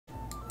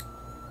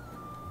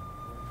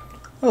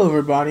Hello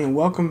everybody and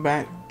welcome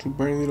back to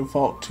Bravely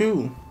Default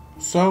 2.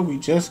 So we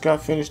just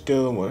got finished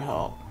dealing with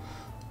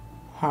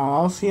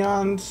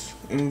Halcyon's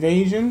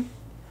invasion,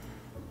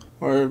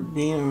 or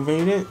being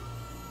invaded.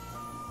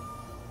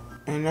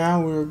 And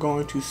now we're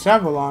going to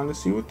Savlon to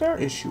see what their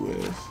issue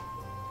is.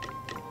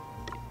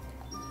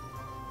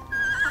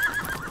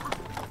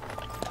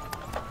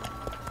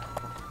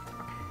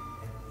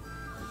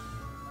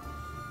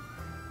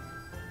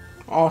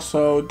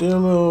 Also, did a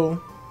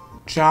little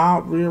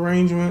job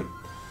rearrangement.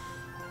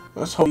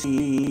 Let's hope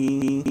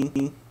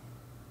see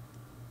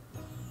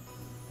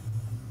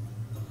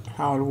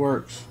how it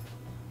works.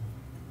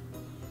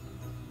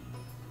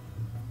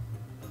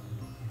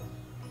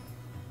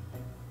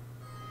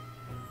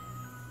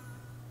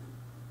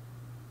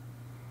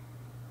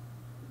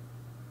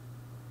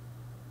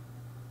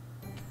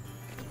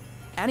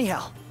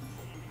 Anyhow.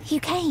 You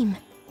came.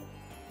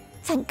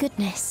 Thank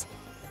goodness.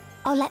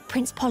 I'll let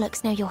Prince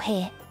Pollux know you're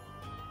here.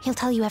 He'll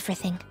tell you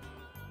everything.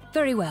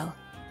 Very well.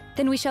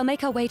 Then we shall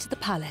make our way to the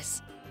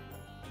palace.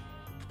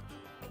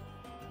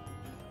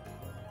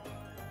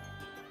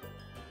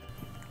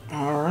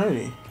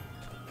 Alrighty.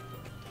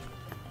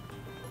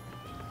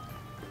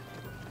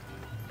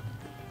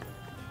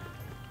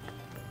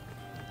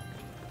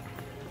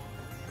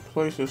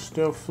 Place is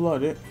still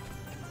flooded.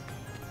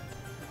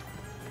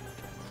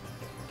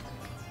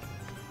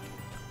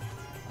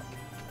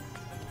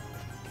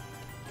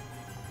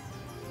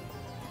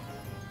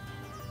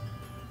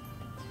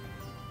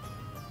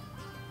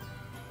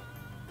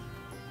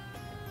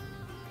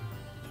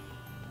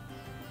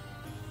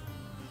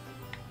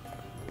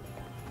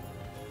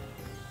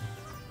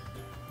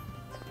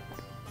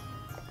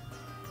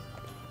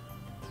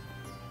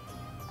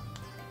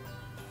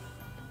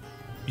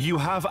 You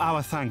have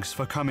our thanks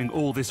for coming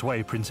all this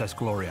way, Princess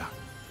Gloria.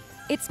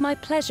 It's my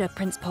pleasure,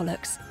 Prince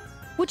Pollux.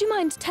 Would you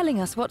mind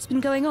telling us what's been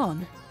going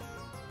on?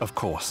 Of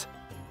course.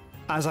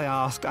 As I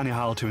asked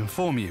Anihal to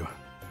inform you,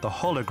 the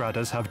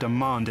Holograders have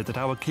demanded that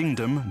our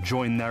kingdom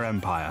join their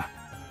empire.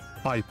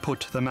 I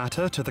put the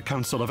matter to the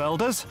Council of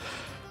Elders,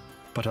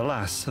 but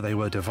alas, they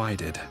were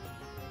divided.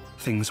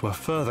 Things were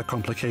further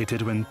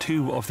complicated when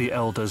two of the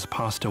elders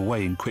passed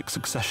away in quick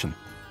succession.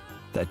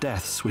 Their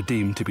deaths were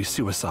deemed to be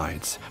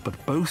suicides, but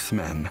both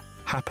men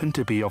happened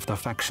to be of the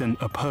faction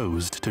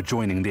opposed to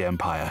joining the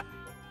Empire,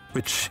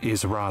 which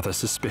is rather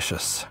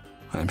suspicious.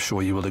 I'm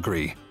sure you will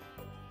agree.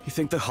 You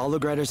think the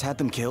Holograders had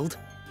them killed?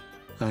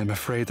 I'm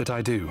afraid that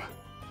I do.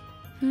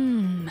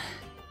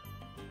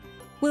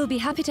 We'll be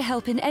happy to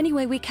help in any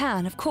way we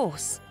can, of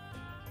course.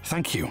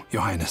 Thank you,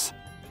 Your Highness.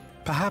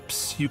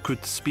 Perhaps you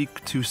could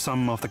speak to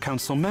some of the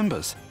council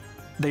members.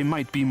 They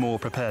might be more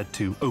prepared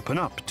to open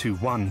up to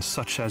one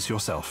such as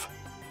yourself.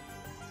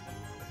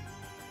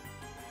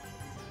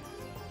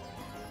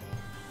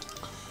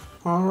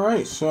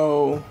 Alright,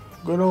 so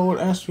good old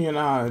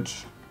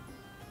espionage.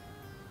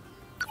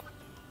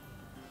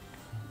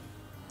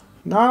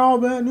 Not all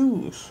bad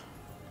news.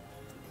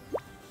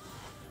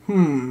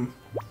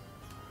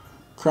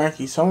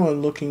 Cranky,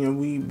 someone looking a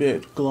wee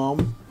bit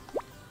glum.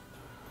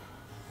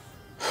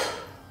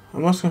 I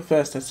must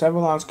confess that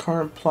Savlon's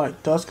current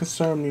plight does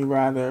concern me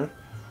rather.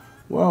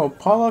 Well,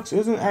 Pollux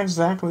isn't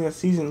exactly a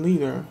seasoned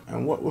leader,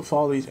 and what with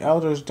all these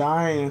elders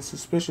dying in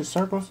suspicious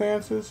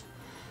circumstances,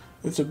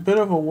 it's a bit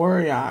of a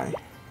worry eye.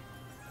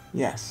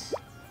 Yes.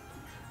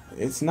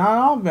 It's not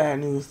all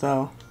bad news,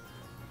 though.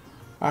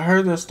 I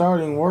heard they're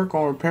starting work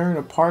on repairing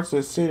the parts of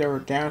the city that were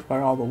damaged by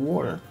all the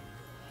water.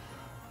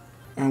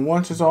 And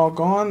once it's all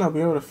gone, they'll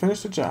be able to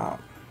finish the job.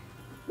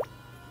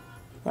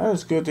 That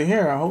is good to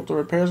hear. I hope the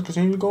repairs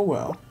continue to go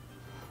well.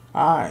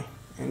 Aye,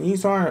 and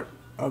these aren't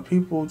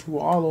people to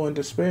wallow in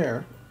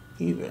despair,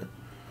 either.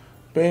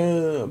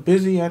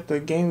 Busy at the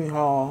gaming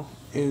hall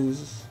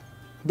is...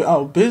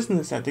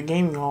 business at the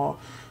gaming hall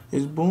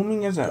is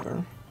booming as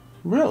ever.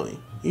 Really?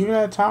 Even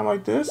at a time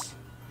like this?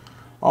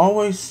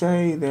 Always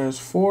say there's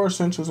 4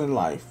 essentials in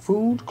life: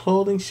 food,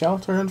 clothing,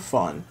 shelter, and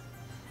fun.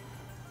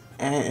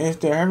 And if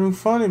they're having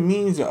fun, it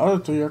means the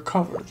other 3 are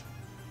covered.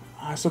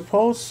 I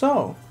suppose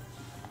so.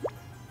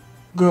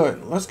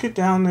 Good. Let's get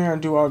down there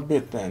and do our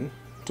bit then.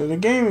 To the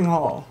gaming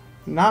hall.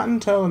 Not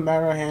until the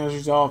matter at hand is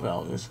resolved,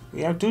 elders.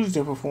 We have duties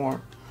to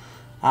perform.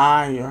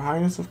 Aye, Your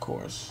Highness, of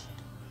course.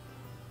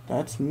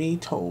 That's me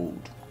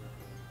told.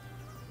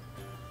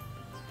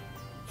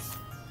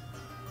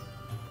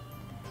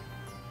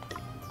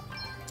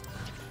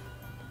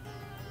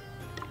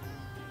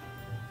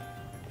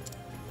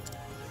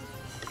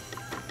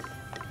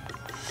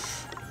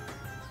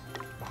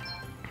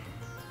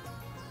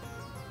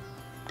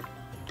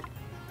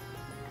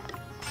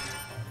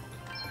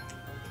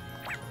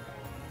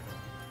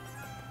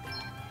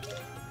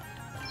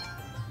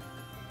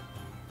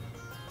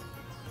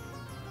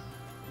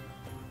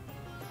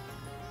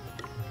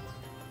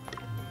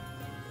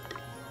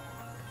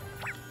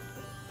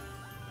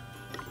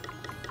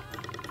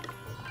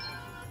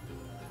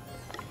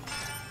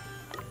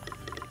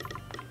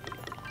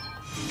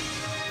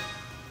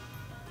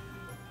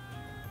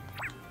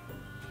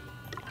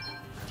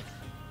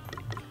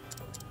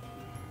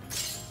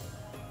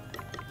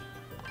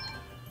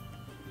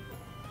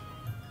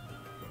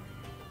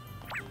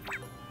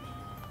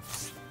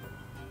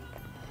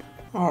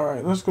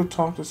 Alright, let's go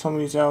talk to some of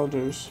these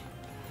elders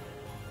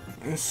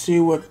and see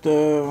what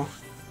the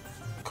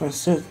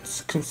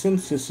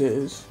consensus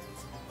is.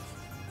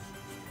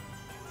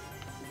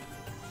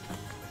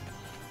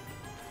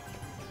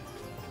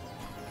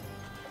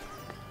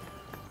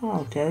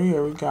 Okay,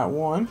 here we got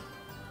one.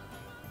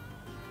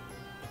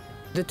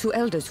 The two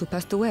elders who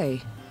passed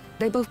away,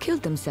 they both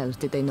killed themselves,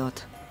 did they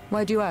not?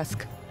 Why do you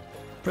ask?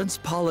 Prince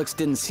Pollux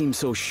didn't seem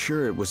so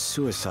sure it was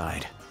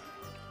suicide.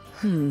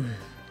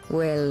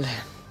 Well,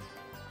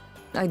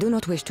 I do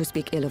not wish to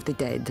speak ill of the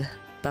dead,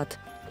 but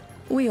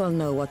we all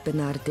know what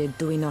Bernard did,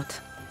 do we not?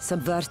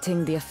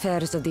 Subverting the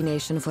affairs of the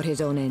nation for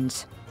his own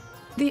ends.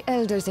 The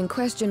elders in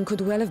question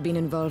could well have been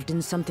involved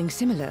in something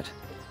similar.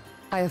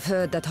 I have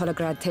heard that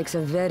Holograd takes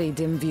a very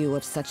dim view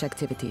of such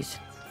activities.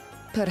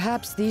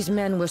 Perhaps these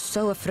men were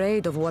so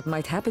afraid of what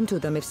might happen to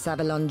them if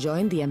Savlon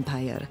joined the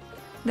Empire,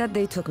 that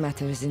they took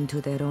matters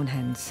into their own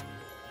hands.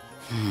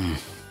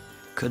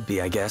 Could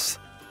be, I guess.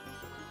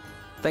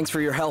 Thanks for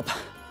your help.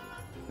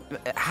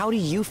 How do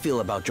you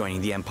feel about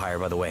joining the Empire,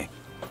 by the way?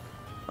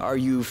 Are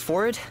you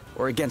for it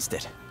or against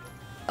it?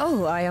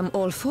 Oh, I am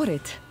all for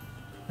it.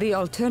 The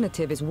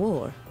alternative is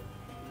war.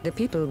 The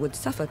people would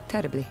suffer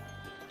terribly.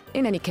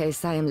 In any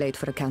case, I am late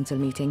for a council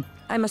meeting.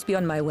 I must be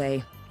on my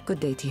way. Good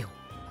day to you.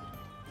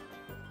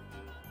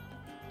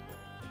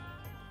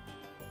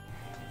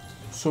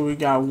 So we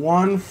got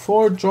one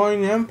for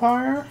joining the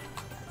Empire.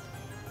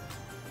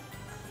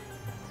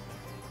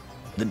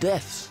 The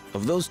deaths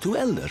of those two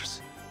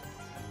elders.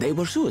 They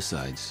were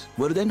suicides,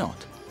 were they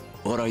not?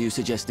 Or are you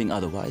suggesting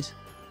otherwise?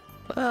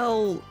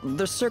 Well,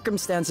 the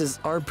circumstances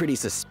are pretty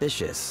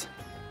suspicious.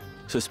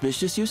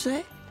 Suspicious, you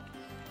say?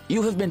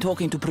 You have been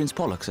talking to Prince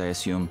Pollux, I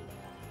assume.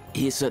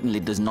 He certainly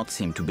does not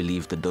seem to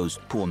believe that those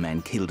poor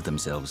men killed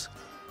themselves.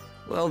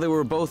 Well, they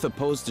were both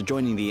opposed to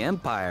joining the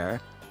Empire,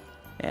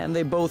 and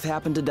they both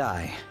happened to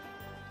die.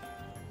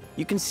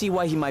 You can see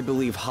why he might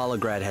believe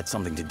Holograd had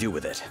something to do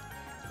with it.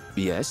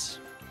 Yes.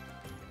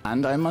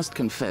 And I must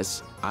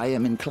confess, I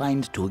am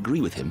inclined to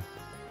agree with him.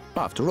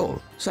 After all,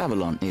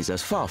 Savlon is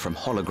as far from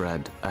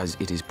Holograd as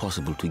it is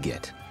possible to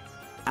get.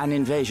 An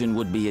invasion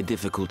would be a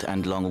difficult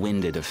and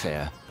long-winded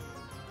affair.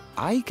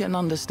 I can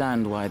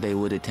understand why they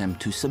would attempt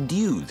to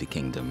subdue the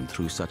kingdom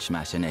through such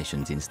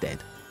machinations instead.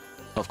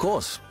 Of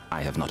course,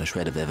 I have not a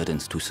shred of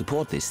evidence to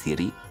support this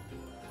theory,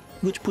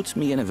 which puts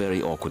me in a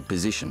very awkward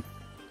position.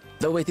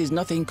 Though it is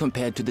nothing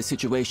compared to the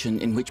situation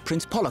in which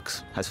Prince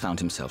Pollux has found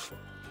himself,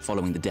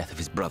 following the death of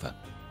his brother.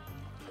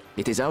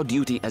 It is our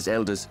duty as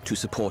elders to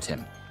support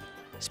him.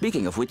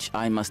 Speaking of which,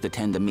 I must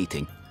attend a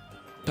meeting.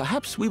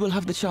 Perhaps we will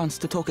have the chance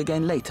to talk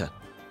again later.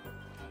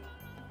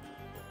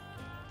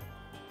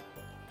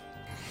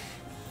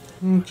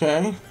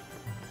 Okay.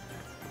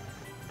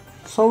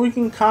 So we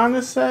can kind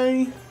of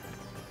say...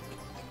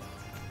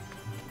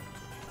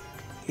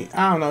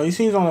 I don't know, he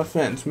seems on the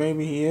fence.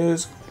 Maybe he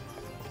is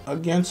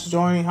against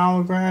joining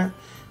Holograd.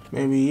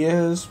 Maybe he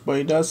is, but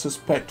he does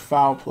suspect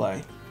foul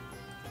play.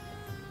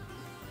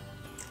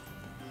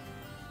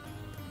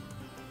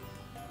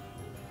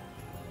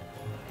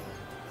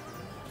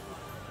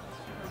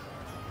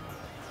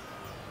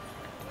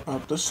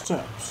 Up the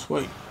steps.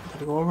 Wait,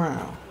 gotta go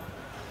around.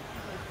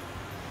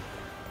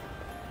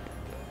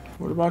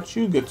 What about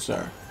you, good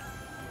sir?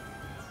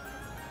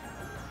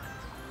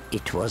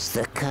 It was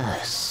the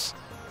curse.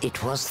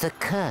 It was the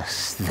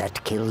curse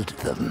that killed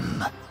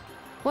them.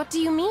 What do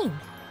you mean?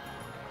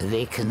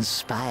 They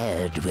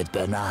conspired with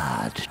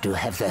Bernard to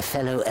have their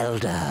fellow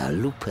elder,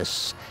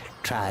 Lupus,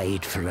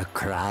 tried for a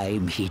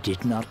crime he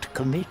did not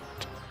commit.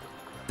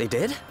 They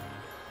did?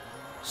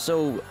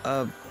 So,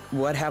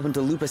 what happened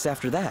to Lupus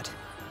after that?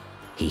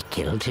 He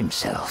killed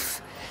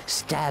himself,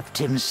 stabbed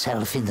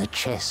himself in the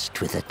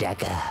chest with a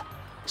dagger.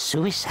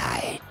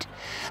 Suicide.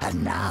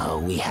 And now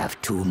we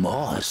have two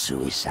more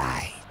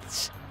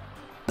suicides.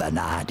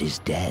 Bernard is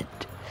dead,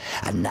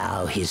 and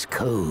now his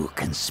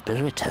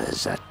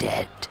co-conspirators are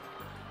dead.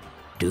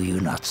 Do you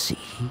not see?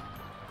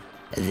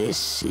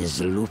 This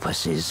is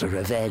Lupus's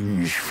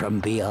revenge from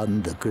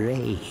beyond the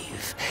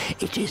grave.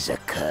 It is a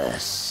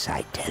curse,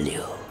 I tell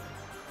you.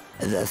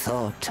 The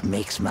thought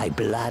makes my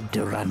blood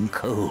run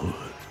cold.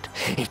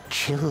 It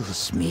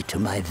chills me to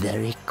my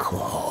very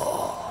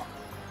core.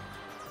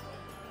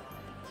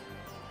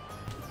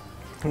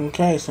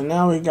 Okay, so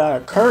now we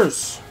got a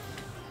curse.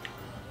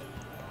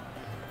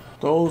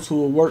 Those who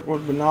will work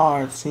with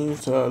Bernard seem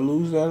to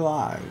lose their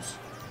lives.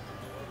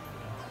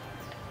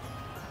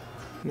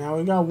 Now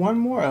we got one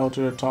more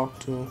elder to talk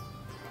to.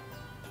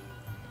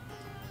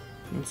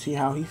 And see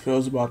how he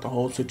feels about the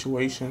whole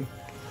situation.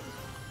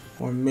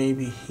 Or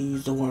maybe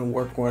he's the one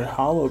working with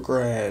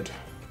Holograd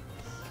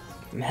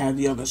and had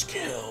the others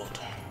killed.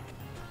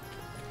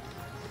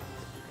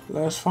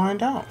 Let's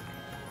find out.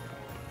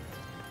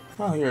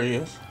 Oh, here he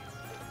is.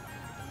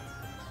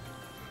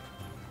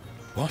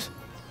 What?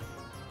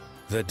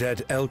 The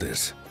dead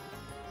elders?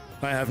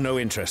 I have no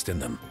interest in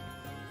them.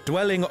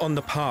 Dwelling on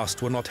the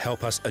past will not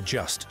help us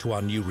adjust to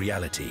our new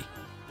reality.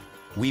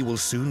 We will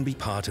soon be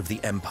part of the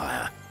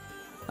Empire.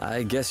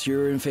 I guess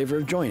you're in favor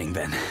of joining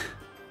then.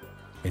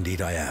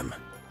 Indeed I am.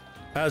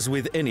 As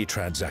with any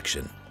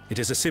transaction, it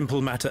is a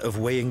simple matter of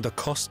weighing the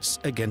costs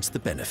against the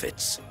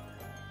benefits.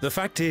 The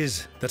fact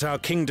is that our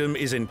kingdom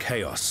is in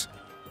chaos.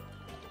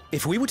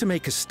 If we were to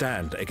make a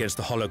stand against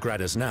the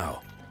Hologradders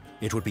now,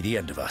 it would be the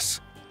end of us.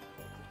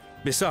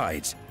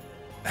 Besides...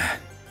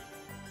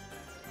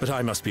 But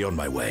I must be on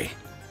my way.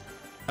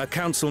 A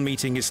council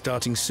meeting is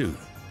starting soon.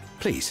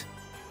 Please,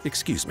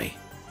 excuse me.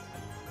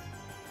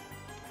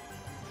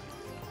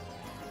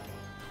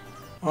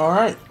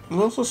 Alright, a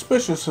little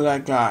suspicious of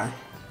that guy.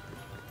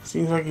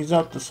 Seems like he's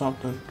up to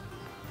something.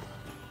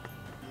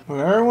 But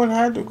everyone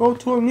had to go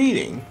to a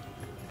meeting.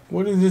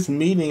 What is this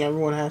meeting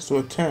everyone has to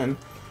attend?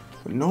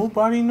 But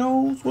nobody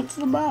knows what it's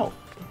about.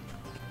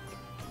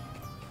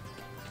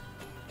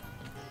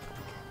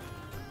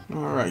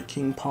 Alright,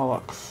 King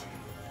Pollux.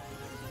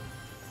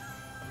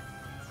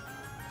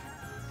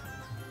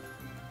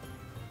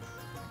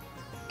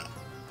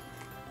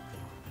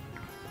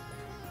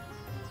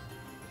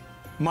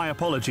 My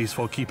apologies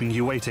for keeping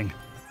you waiting.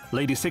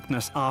 Lady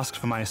Sickness asked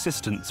for my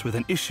assistance with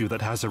an issue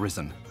that has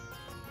arisen.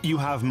 You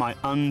have my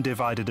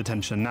undivided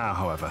attention now,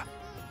 however.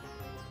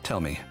 Tell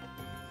me,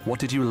 what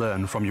did you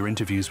learn from your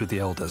interviews with the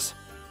Elders?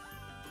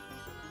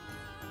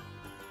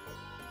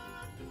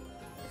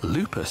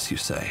 Lupus, you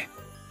say?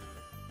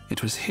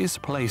 It was his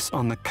place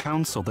on the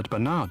council that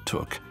Bernard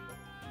took,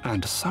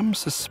 and some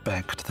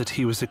suspect that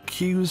he was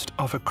accused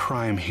of a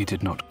crime he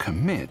did not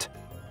commit,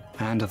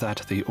 and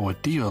that the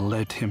ordeal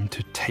led him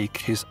to take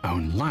his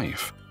own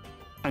life.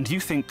 And you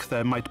think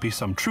there might be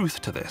some truth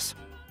to this?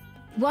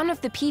 One of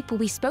the people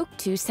we spoke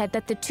to said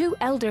that the 2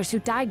 elders who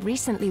died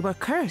recently were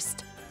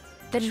cursed.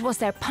 That it was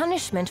their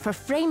punishment for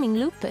framing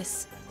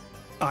Lupus.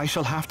 I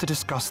shall have to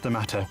discuss the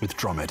matter with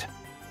Dromed.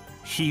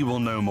 He will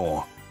know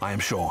more, I am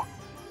sure.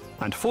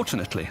 And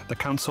fortunately, the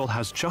Council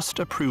has just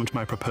approved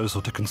my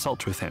proposal to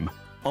consult with him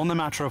on the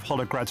matter of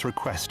Holograd's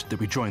request that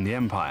we join the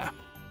Empire.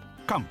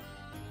 Come,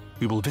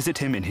 we will visit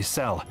him in his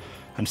cell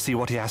and see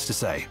what he has to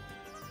say.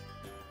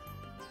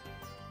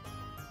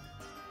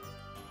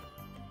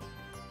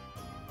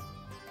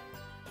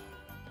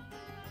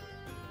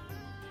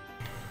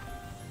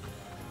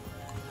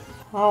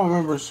 I don't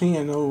remember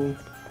seeing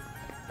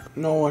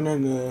no one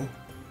in the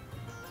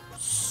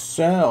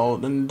cell,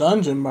 in the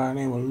dungeon by the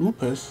name of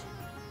Lupus.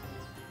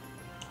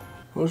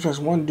 There was just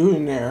one dude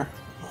in there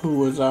who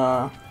was,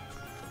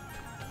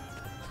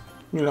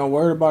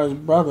 worried about his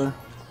brother.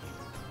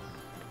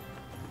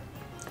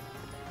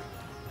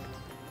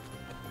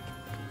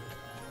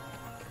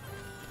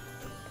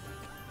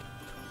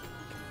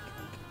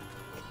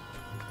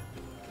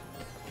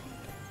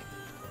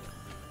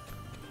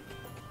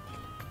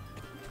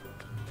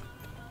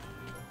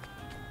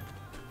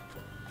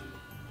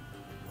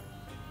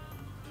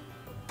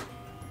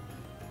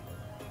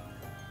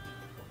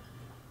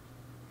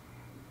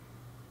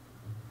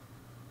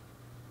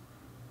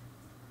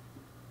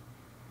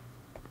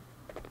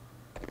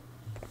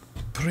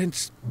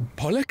 Prince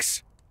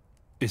Pollux?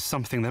 Is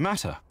something the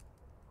matter?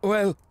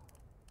 Well,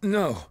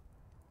 no.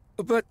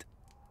 But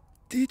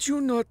did you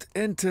not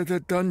enter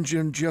the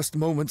dungeon just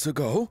moments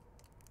ago?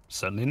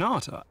 Certainly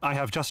not. I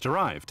have just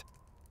arrived.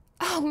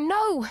 Oh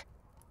no!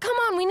 Come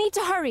on, we need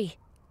to hurry.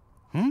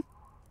 But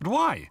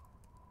why?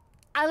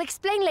 I'll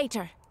explain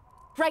later.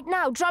 Right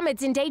now,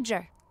 Dromed's in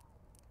danger.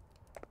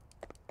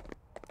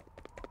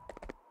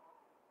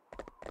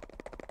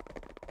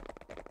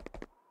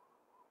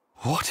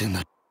 What in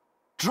the...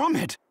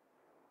 Dromed?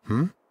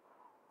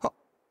 Oh,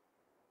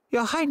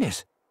 Your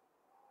Highness,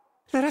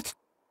 there are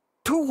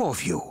 2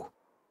 of you.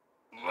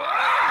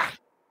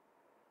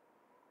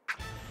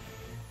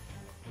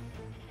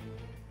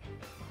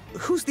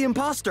 Who's the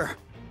imposter?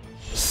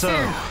 So,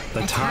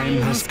 the time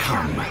has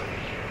come,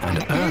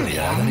 and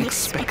earlier than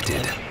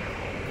expected.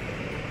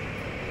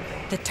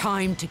 The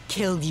time to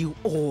kill you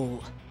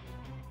all.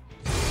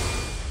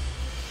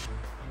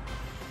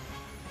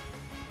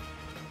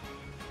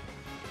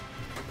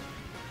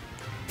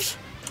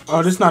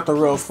 Oh, this is not the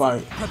real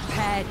fight.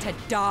 Prepare to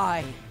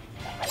die.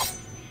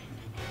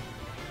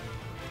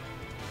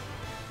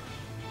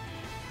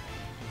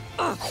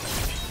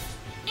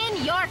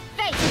 In your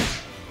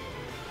face!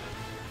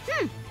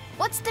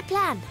 What's the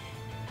plan?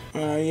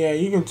 Yeah,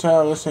 you can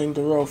tell this ain't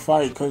the real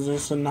fight because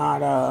it's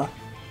not,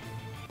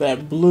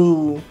 that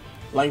blue,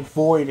 like,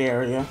 void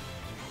area.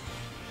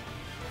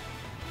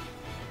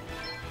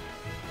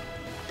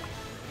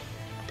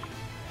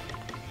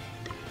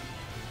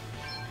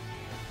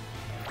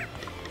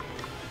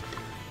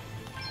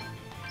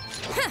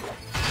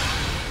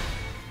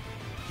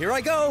 Here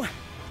I go.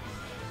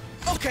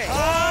 Okay.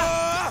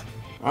 Ah,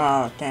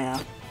 damn.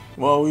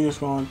 Well, we just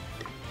gonna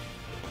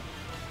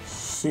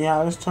see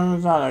how this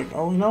turns out. Like,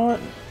 oh, you know what?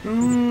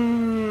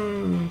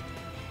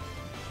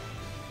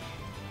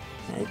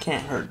 It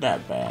can't hurt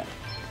that bad.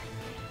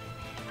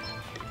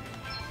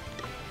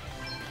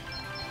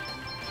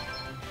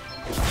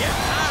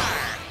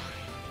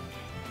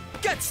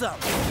 Get some.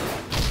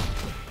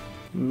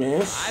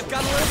 Miss. I've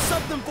got a little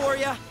something for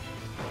you.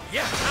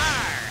 Yeah.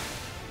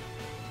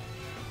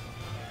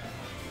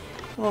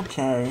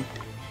 Okay.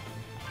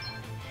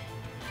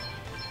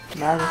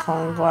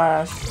 Magnifying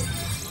glass.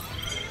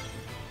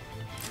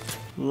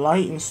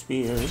 Light and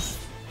spears.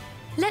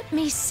 Let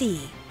me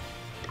see.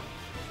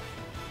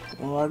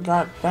 Well, I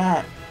got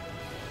that.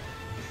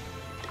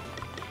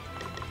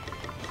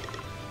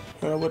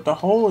 Hit her with the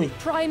holy.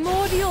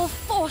 Primordial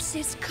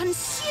forces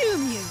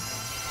consume you.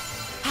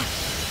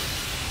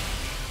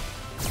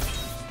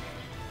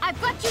 I've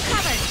got you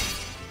covered.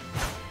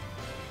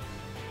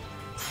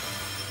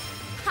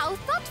 How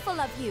thoughtful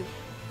of you.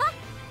 Huh?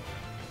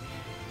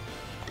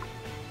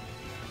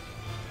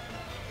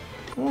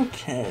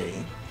 Okay.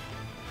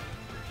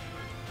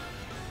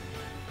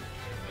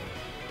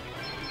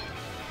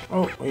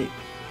 Oh, wait.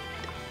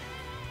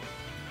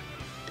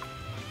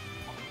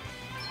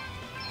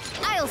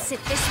 I'll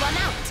sit this one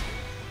out.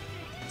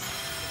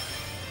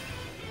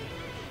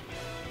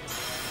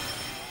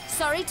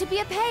 Sorry to be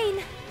a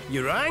pain.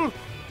 You rang?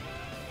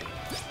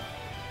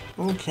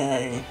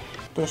 Okay.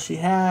 Does she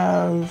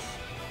have...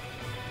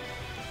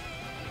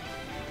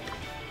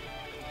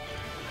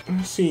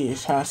 Let's see.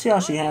 See how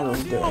she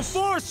handles this.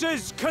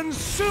 Forces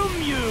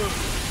consume you!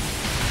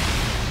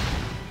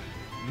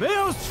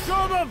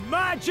 Maelstrom of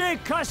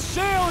magic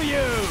assail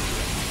you!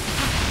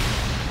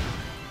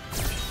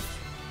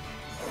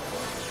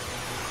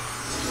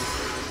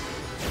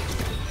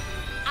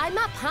 I'm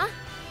up, huh?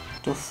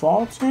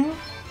 Defaulting?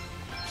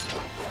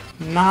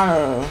 Not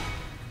a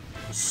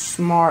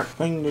smart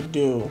thing to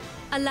do.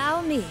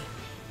 Allow me.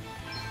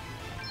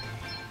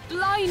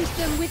 Blind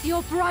them with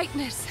your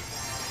brightness.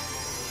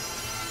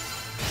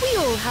 We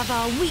all have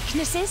our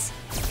weaknesses.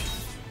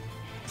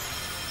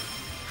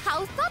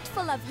 How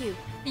thoughtful of you.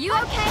 You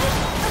okay?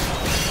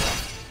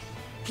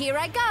 Here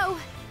I go.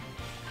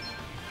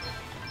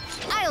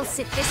 I'll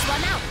sit this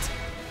one out.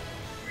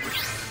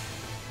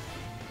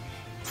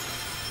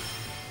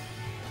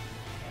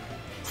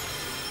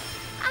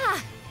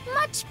 Ah,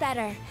 much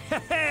better.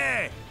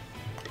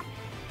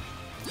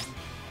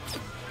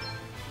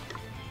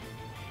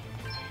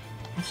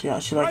 See how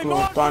she like a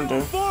little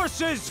thunder.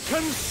 Forces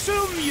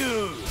consume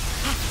you!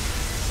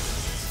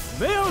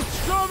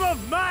 Maelstrom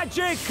of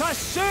magic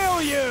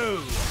assail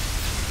you!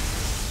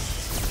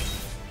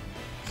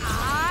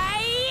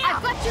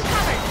 I've got you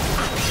covered.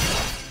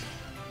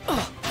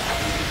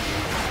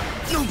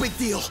 No big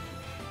deal.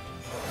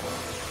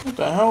 What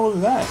the hell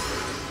was that?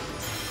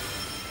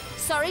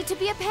 Sorry to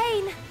be a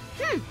pain.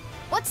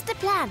 What's the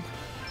plan?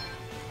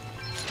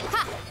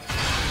 Ha!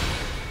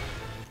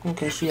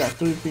 Okay, she got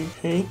 3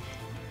 BP.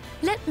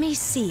 Let me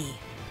see.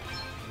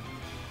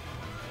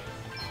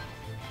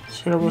 Let's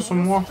hit her with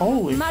some more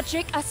holy.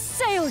 Magic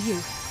assail you.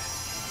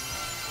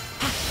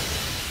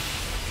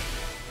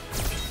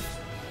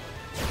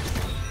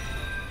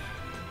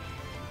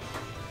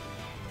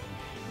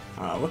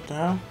 What the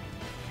hell?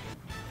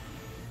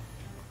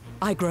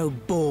 I grow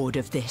bored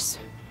of this.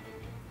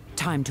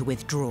 Time to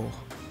withdraw.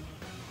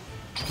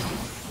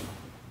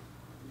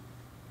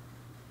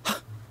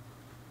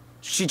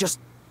 She just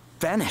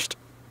vanished.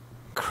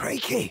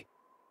 Crikey!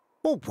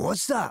 What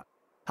was that?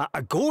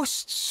 A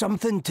ghost?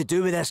 Something to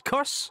do with this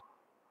curse?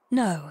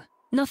 No,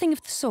 nothing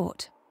of the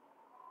sort.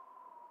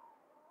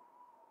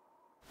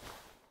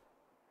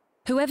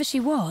 Whoever she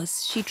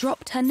was, she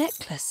dropped her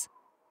necklace.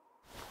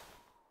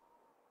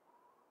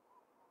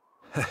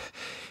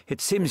 It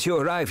seems you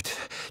arrived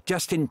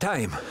just in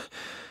time.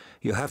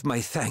 You have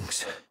my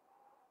thanks.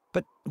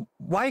 But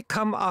why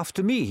come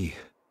after me?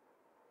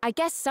 I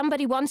guess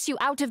somebody wants you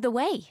out of the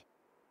way.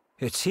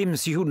 It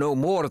seems you know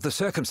more of the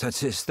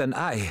circumstances than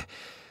I.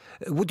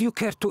 Would you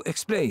care to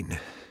explain?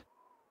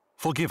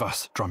 Forgive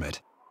us, Dromed.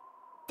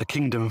 The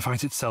kingdom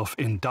finds itself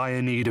in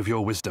dire need of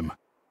your wisdom.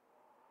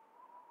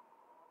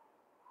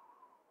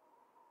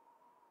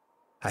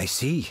 I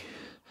see.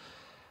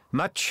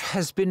 Much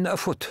has been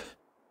afoot.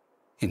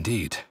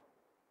 Indeed.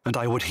 And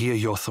I would hear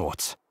your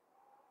thoughts.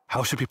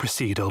 How should we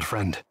proceed, old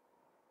friend?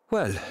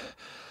 Well,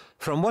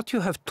 from what you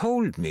have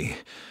told me,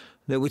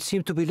 there would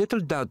seem to be little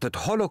doubt that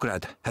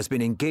Holograd has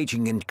been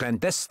engaging in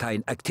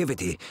clandestine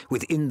activity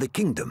within the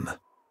kingdom.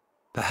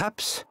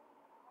 Perhaps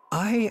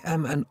I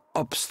am an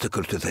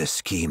obstacle to their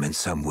scheme in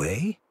some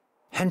way,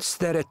 hence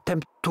their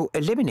attempt to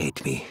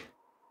eliminate me.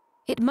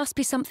 It must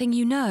be something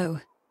you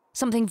know,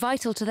 something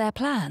vital to their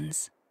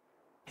plans.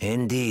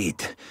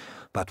 Indeed.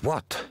 But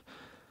what?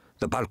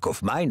 The bulk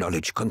of my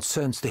knowledge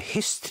concerns the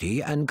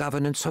history and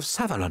governance of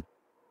Savlon.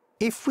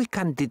 If we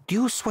can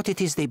deduce what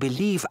it is they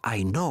believe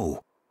I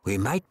know, we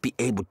might be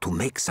able to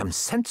make some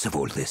sense of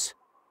all this.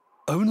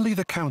 Only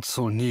the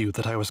council knew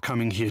that I was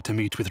coming here to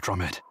meet with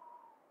Dromed,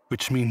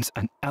 which means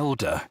an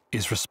elder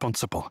is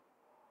responsible.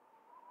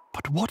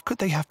 But what could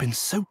they have been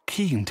so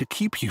keen to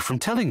keep you from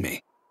telling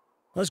me?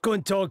 Let's go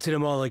and talk to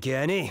them all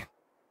again, eh?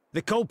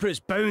 The culprit's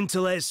bound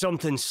to let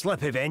something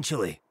slip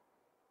eventually.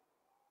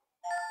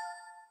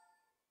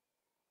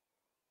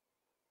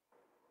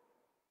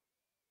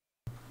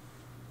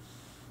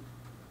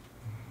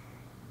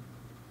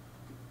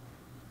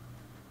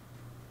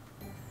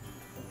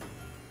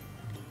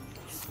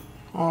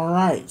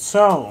 Alright,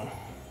 so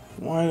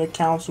one of the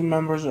council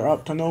members are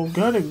up to no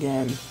good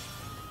again.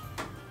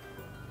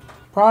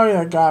 Probably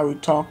that guy we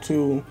talked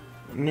to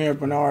near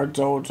Bernard's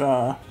old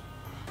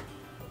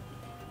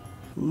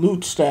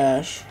loot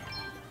stash.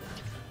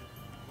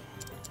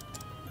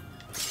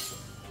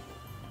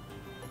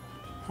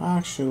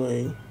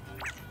 Actually,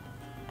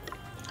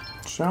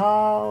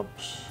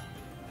 jobs.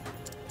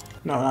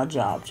 No, not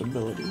jobs,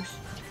 abilities.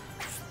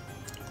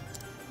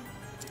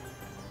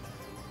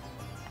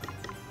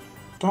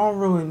 Don't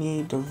really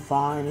need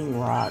Divining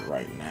Rod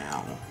right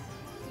now.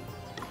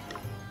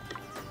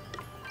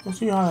 Let's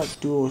see how that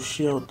dual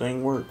shield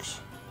thing works.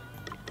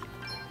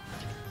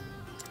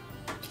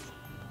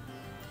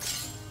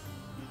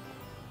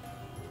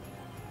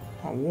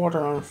 A water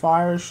on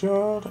fire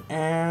shield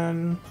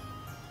and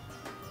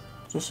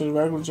just a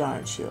regular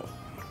giant shield.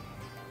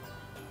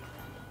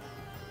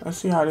 Let's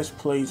see how this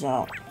plays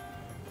out.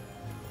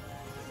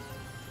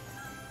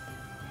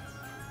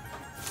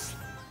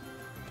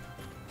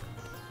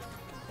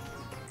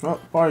 Oh,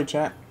 party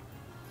chat.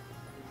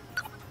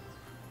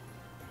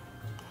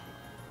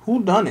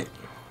 Who done it?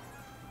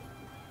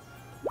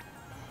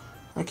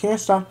 I can't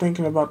stop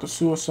thinking about the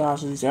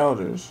suicides of these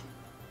elders.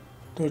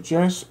 There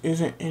just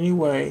isn't any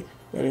way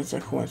that it's a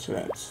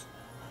coincidence.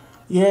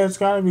 Yeah, it's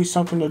gotta be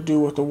something to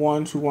do with the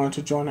ones who want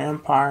to join the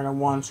Empire and the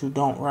ones who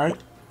don't, right?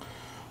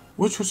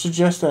 Which would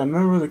suggest that a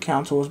member of the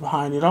council was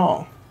behind it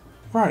all.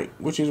 Right,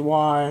 which is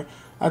why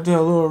I did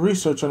a little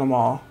research on them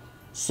all.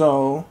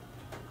 So,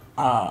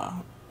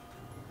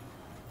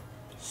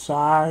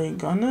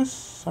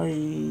 Sigunus?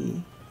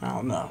 I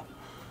don't know.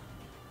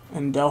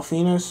 And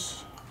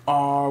Delphinus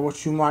are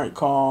what you might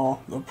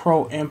call the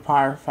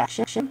pro-Empire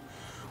faction.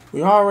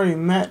 We already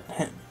met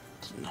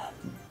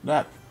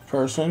that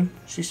person.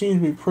 She seems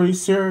to be a pretty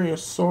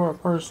serious sort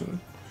of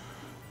person.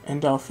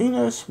 And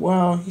Delphinus,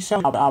 well, he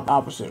sounds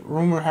opposite.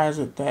 Rumor has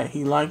it that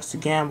he likes to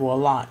gamble a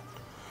lot.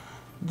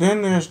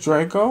 Then there's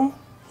Draco.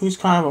 He's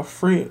kind of a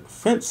free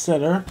fence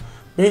sitter.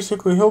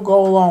 Basically, he'll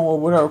go along with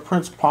whatever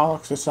Prince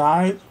Pollux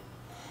decides.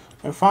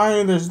 And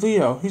finally, there's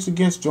Leo. He's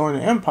against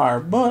joining the Empire,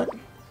 but,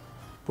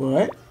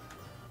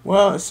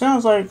 well, it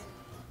sounds like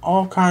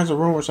all kinds of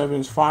rumors have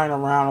been flying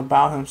around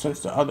about him since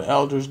the other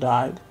elders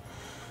died.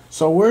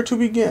 So where to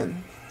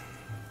begin?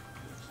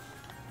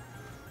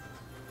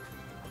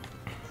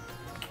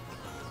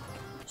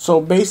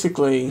 So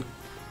basically,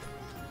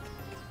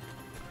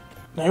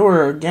 they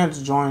were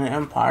against joining the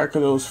Empire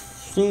because it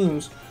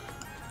seems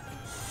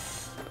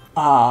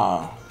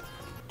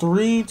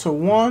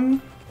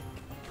 3-1.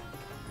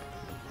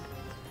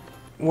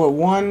 With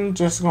one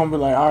just gonna be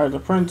like, alright, the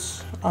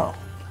prince. Oh.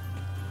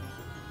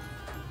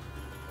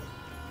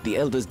 The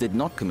elders did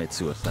not commit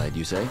suicide,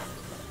 you say?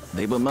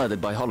 They were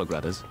murdered by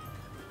Holograders.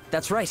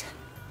 That's right.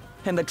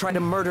 And they tried to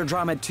murder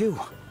Dromed too.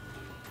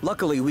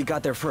 Luckily, we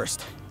got there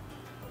first.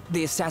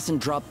 The assassin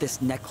dropped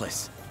this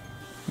necklace.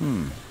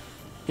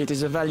 It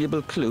is a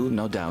valuable clue,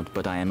 no doubt,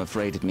 but I am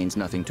afraid it means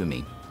nothing to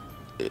me.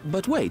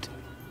 But wait.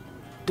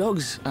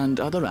 Dogs and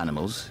other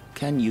animals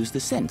can use the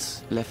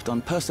scents left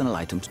on personal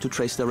items to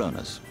trace their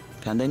owners.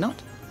 Can they not?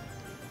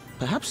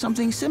 Perhaps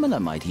something similar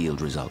might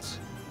yield results.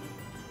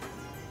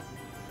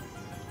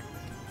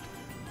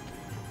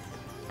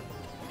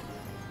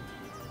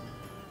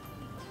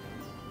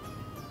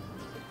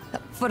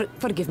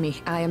 Forgive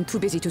me, I am too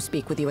busy to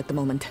speak with you at the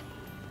moment.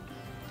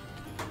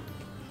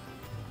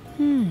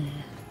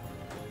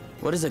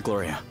 What is it,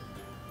 Gloria?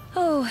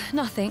 Oh,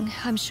 nothing,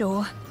 I'm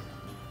sure.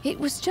 It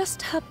was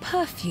just her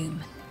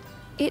perfume.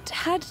 It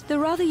had the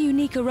rather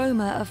unique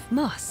aroma of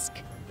musk.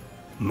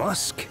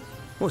 Musk?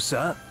 What's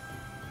that?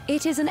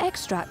 It is an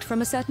extract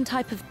from a certain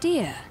type of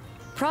deer,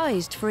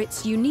 prized for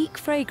its unique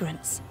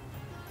fragrance.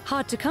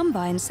 Hard to come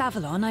by in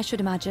Savlon, I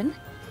should imagine.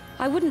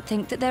 I wouldn't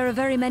think that there are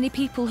very many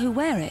people who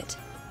wear it.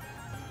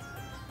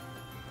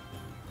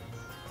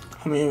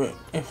 I mean,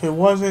 if it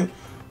wasn't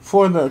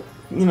for the,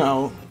 you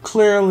know,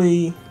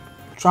 clearly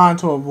trying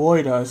to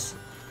avoid us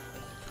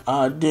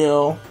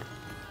deal,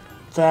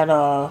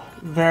 that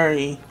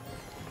very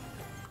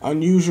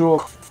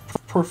unusual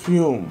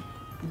perfume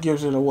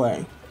gives it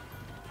away.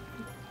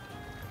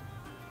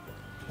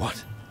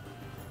 What?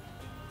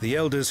 The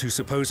elders who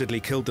supposedly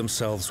killed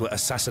themselves were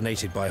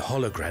assassinated by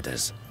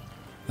Holograders.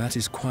 That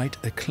is quite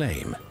a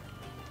claim.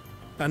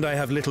 And I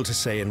have little to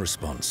say in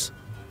response.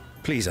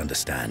 Please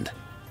understand.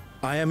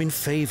 I am in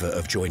favor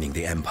of joining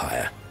the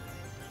Empire.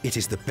 It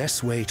is the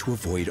best way to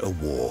avoid a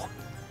war.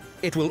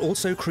 It will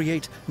also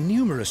create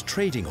numerous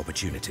trading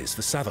opportunities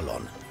for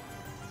Savlon.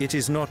 It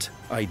is not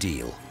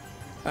ideal,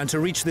 and to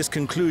reach this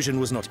conclusion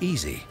was not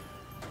easy.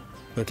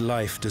 But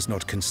life does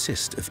not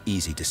consist of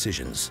easy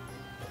decisions.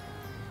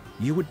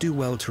 You would do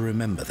well to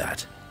remember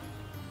that.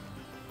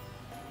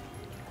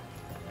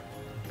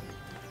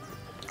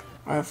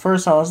 At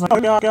first I was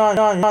like,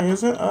 yeah,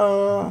 is it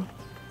a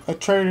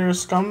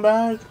traitorous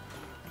scumbag?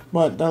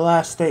 But the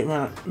last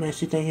statement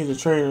makes you think he's a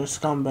traitorous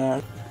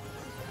scumbag.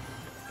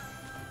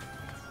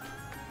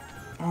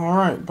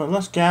 Alright, but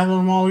let's gather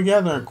them all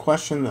together and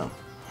question them.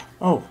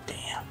 Oh,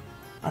 damn.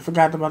 I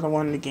forgot about the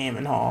one in the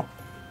gaming hall.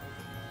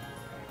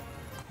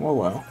 Oh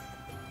well.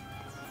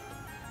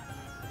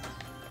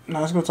 Now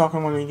let's go talk to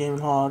one in the gaming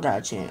hall. I got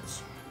a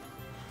chance.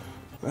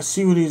 Let's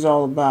see what he's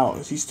all about.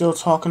 Is he still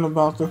talking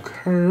about the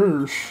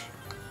curse?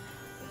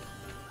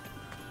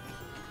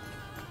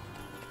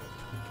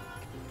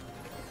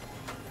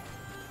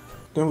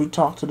 Then we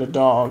talk to the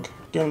dog.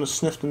 Get him to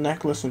sniff the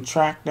necklace and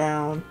track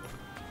down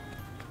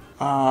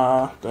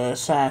the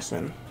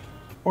assassin.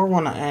 Or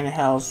one of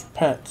Annihal's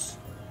pets.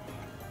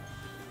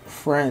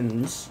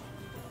 Friends.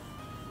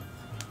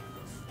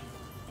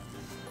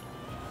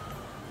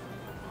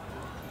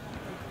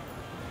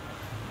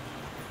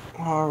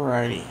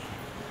 Alrighty.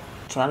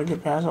 Try to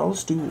get past all the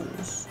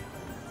stools.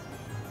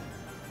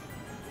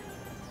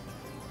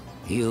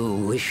 You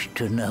wish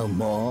to know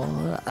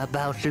more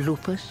about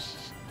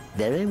Lupus?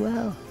 Very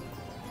well.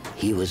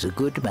 He was a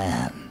good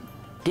man,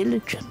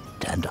 diligent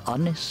and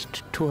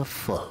honest to a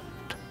fault.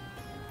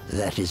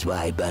 That is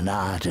why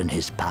Bernard and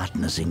his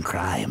partners in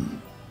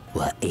crime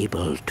were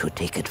able to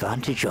take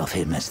advantage of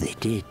him as they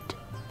did.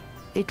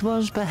 It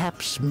was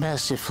perhaps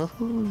merciful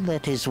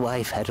that his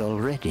wife had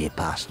already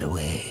passed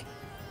away,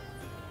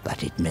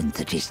 but it meant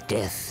that his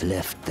death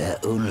left their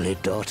only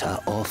daughter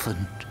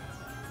orphaned.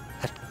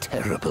 A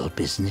terrible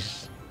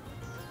business.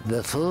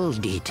 The full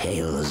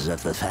details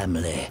of the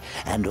family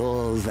and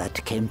all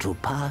that came to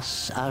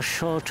pass are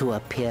sure to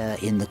appear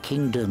in the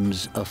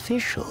kingdom's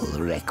official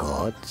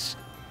records.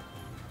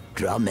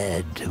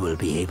 Dromed will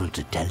be able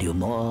to tell you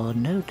more,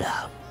 no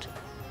doubt.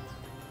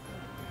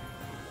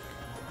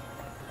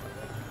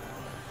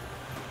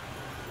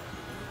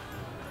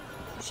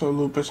 So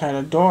Lupus had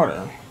a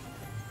daughter.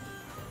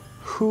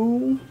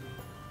 Who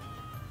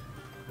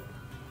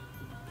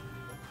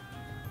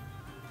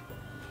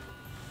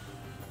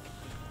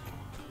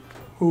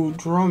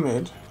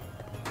Dromed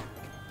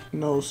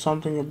knows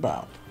something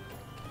about.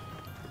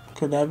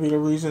 Could that be the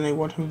reason they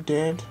want him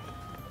dead?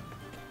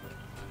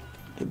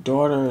 The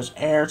daughter is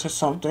heir to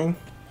something.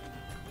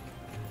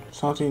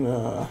 Something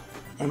the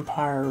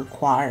Empire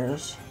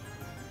requires.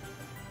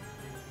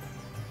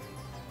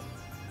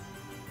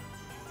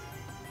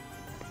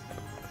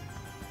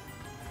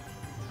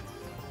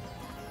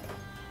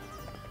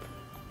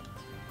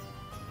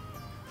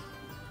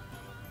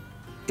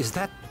 Is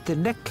that the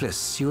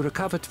necklace you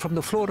recovered from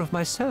the floor of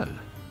my cell?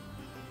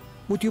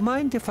 Would you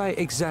mind if I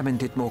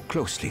examined it more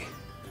closely?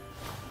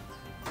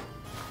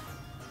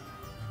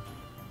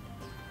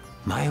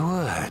 My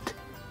word.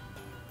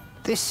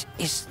 This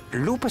is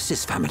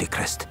Lupus's family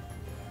crest.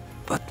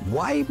 But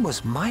why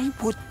was my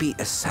would-be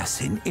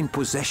assassin in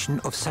possession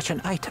of such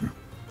an item?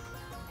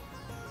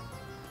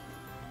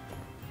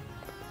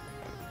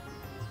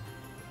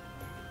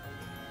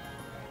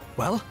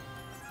 Well,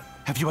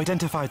 have you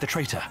identified the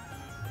traitor?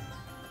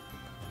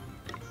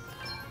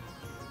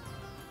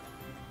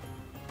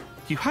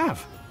 You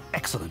have?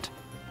 Excellent.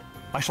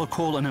 I shall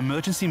call an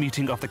emergency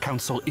meeting of the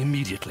Council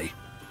immediately.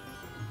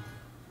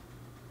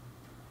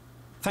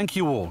 Thank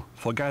you all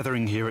for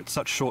gathering here at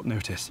such short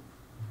notice.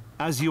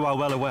 As you are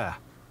well aware,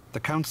 the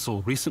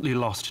Council recently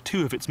lost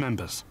 2 of its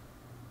members.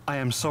 I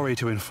am sorry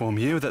to inform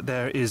you that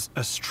there is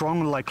a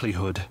strong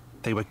likelihood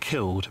they were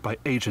killed by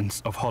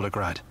agents of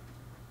Holograd.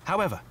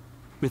 However,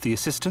 with the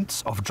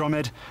assistance of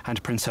Dromed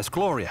and Princess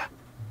Gloria,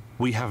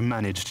 we have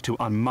managed to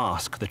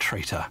unmask the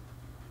traitor.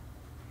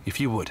 If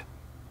you would.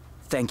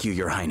 Thank you,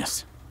 Your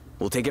Highness.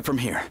 We'll take it from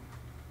here.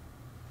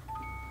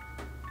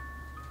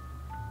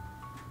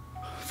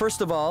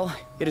 First of all,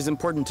 it is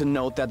important to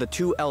note that the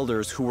 2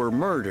 elders who were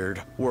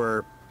murdered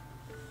were...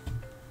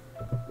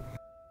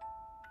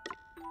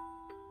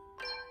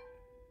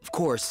 Of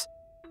course,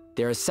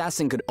 their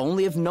assassin could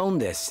only have known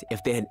this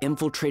if they had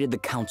infiltrated the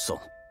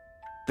council.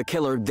 The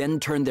killer then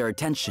turned their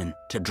attention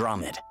to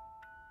Dromed.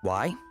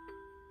 Why?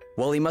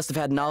 Well, he must have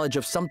had knowledge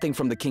of something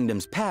from the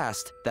kingdom's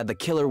past that the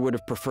killer would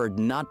have preferred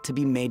not to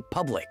be made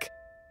public.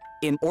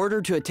 In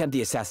order to attempt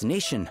the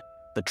assassination,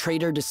 the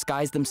traitor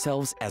disguised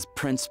themselves as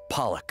Prince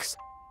Pollux,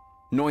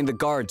 knowing the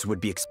guards would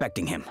be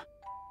expecting him.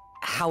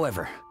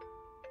 However,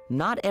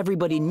 not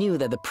everybody knew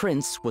that the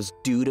prince was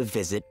due to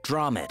visit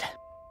Dromed.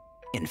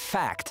 In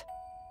fact,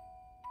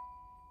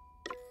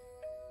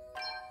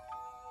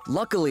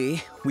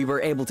 luckily, we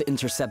were able to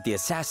intercept the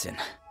assassin.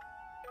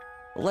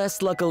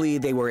 Less luckily,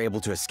 they were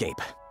able to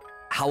escape.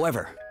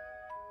 However,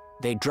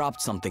 they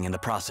dropped something in the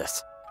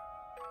process.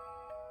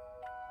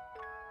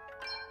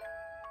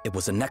 It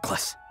was a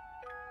necklace.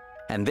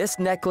 And this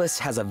necklace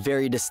has a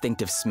very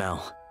distinctive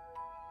smell.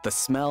 The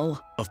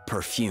smell of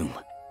perfume.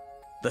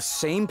 The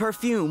same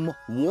perfume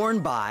worn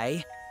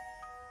by...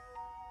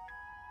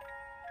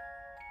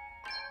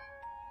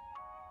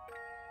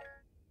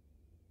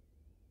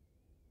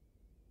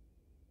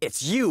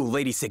 It's you,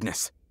 Lady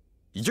Cygnus.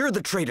 You're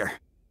the traitor.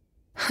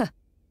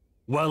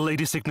 Well,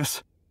 Lady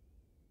Cygnus,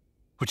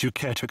 would you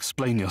care to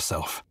explain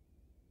yourself?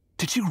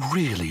 Did you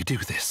really do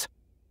this?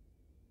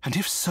 And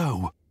if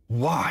so,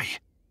 why?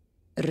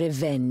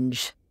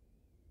 Revenge.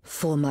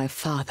 For my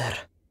father.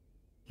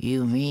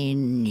 You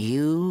mean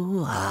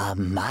you are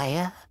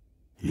Maya,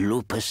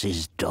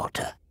 Lupus's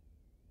daughter?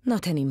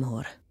 Not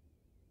anymore.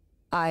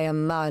 I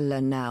am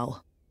Mala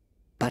now.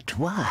 But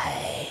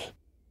why?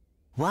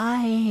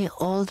 Why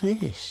all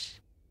this?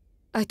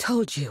 I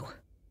told you.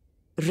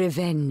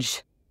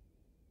 Revenge.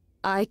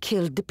 I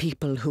killed the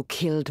people who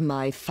killed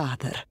my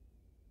father.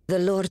 The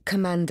Lord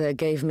Commander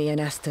gave me an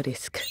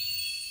asterisk,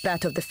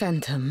 that of the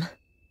Phantom,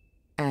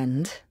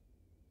 and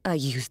I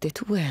used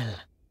it well.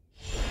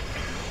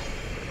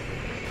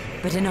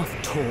 But enough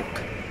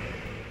talk.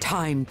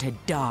 Time to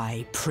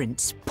die,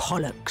 Prince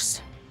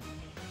Pollux.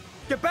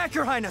 Get back,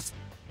 Your Highness!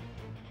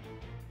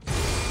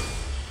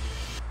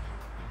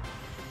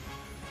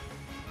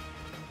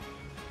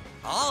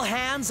 All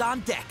hands on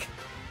deck.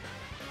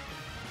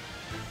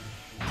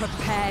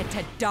 Prepare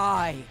to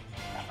die.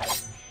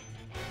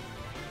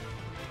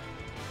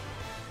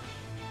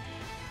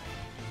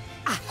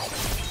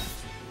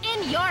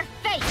 In your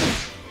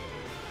face!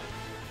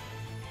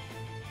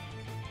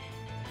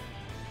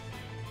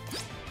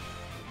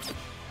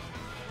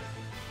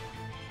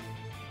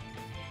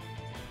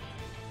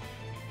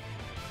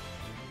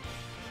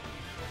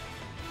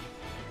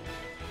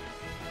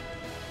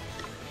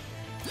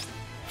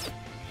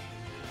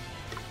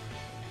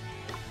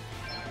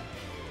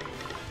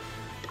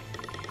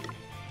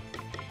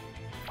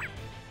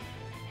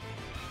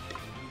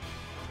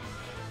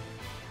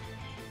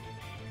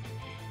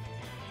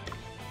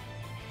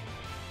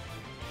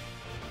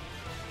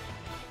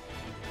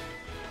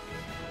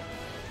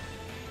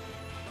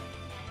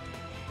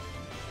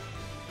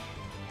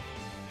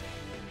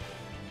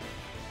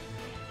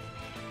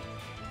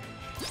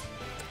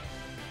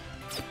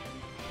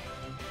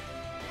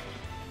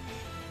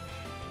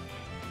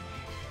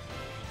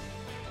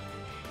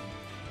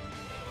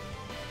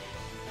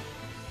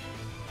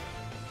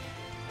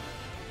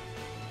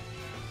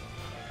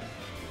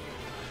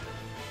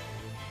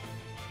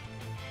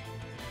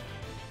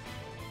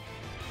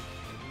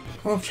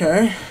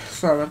 Okay,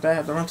 sorry about that. I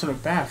had to run to the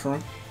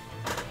bathroom.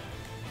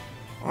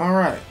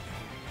 Alright.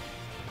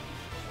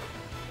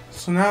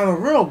 So now the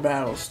real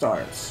battle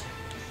starts.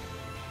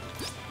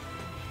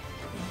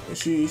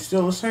 Is she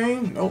still the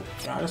same? Nope.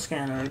 Gotta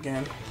scan her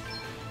again.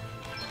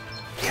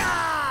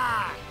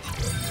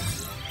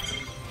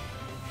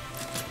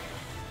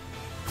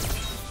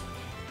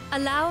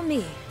 Allow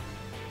me.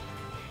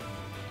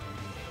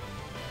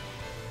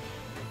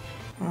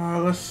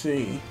 Let's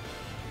see.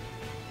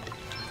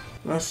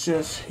 Let's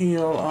just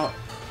heal up.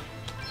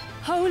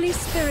 Holy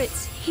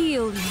spirits,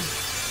 heal you.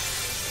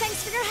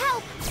 Thanks for your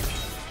help!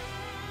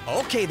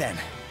 Okay then.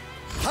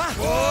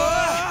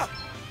 Huh?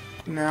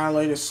 Now I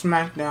lay the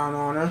smackdown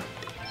on her.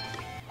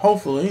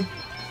 Hopefully.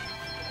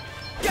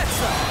 Get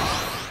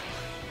some!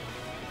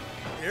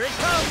 Here it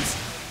comes!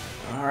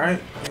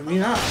 Alright, maybe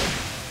not.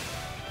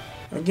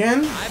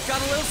 Again? I've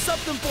got a little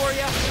something for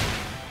you.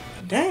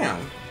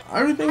 Damn.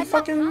 Everything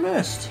fucking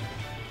missed.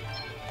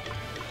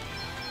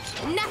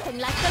 Nothing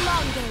like the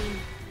long game.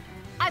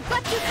 I've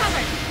got you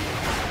covered.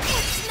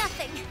 It's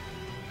nothing.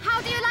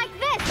 How do you like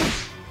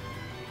this?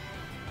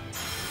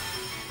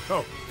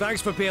 Oh,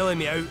 thanks for bailing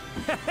me out.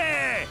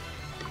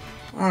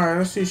 Alright,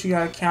 let's see if she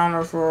got a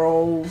counter for her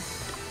old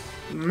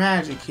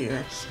magic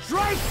here.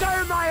 Strike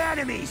down my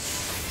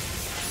enemies!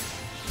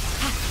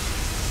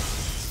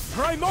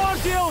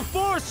 Primordial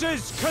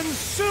forces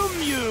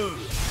consume you!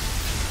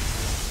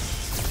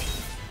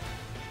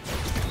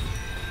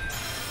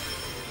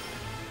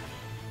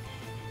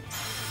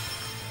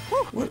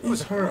 What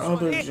is her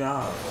other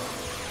job?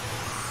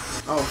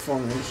 Oh,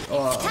 formation.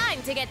 It's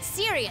time to get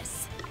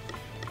serious.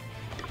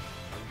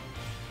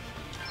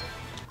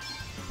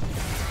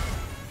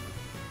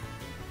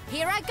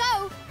 Here I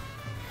go.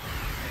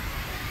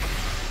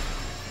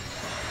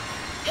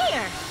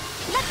 Here,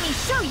 let me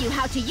show you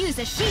how to use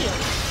a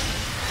shield.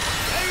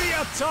 Now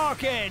you're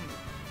talking!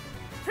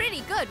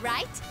 Pretty good,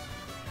 right?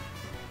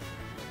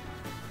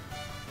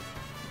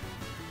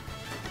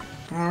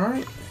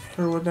 Alright,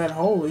 her with that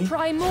holy.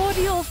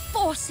 Primordial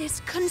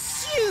forces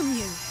consume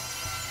you.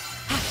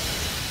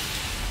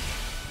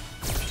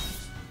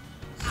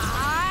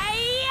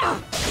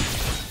 Ouch!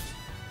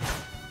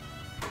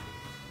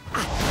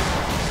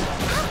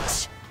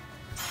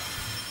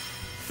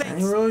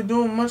 Ain't really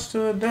doing much to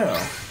the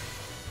Dell.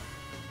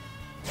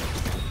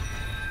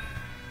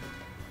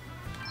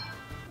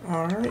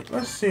 Alright,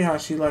 let's see how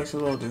she likes a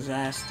little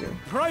disaster.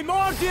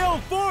 Primordial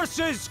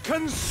forces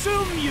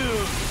consume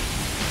you!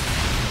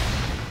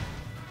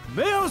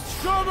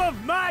 Maelstrom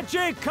of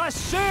magic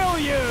assail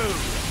you!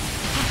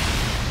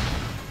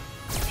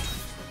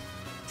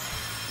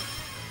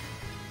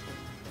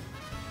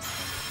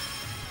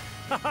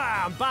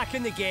 Haha, I'm back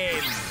in the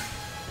game!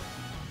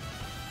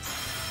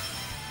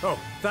 Oh,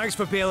 thanks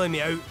for bailing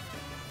me out.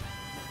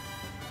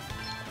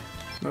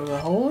 Another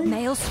holy?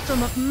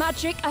 Maelstrom of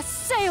magic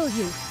assail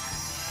you!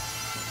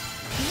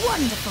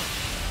 Wonderful!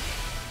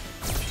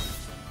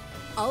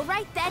 All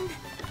right then.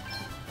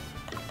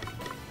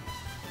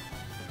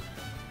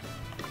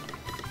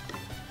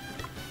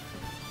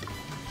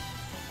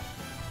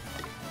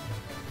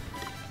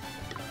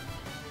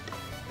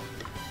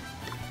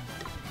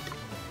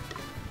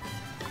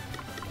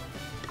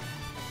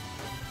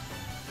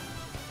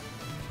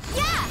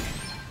 Yeah!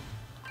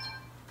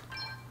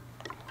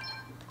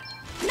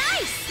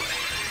 Nice!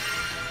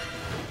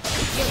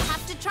 You'll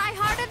have to try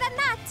harder than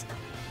that.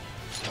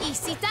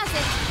 Easy does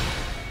it.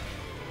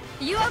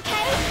 You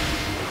okay?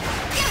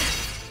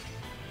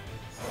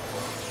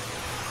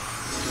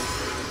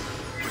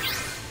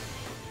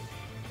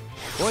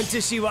 Want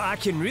to see what I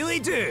can really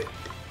do?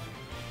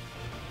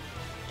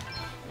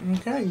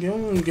 Okay, give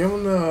him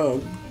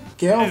the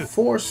Gale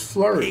Force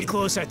Flurry. Pay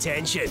close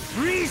attention.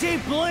 Breezy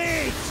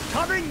blades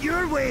coming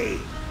your way.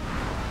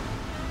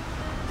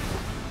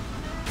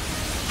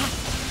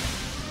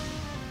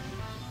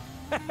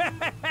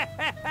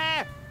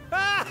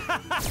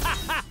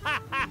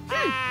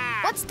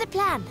 What's the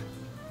plan?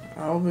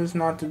 I hope it's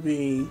not to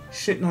be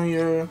shitting on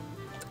your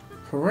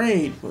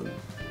parade, but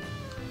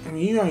I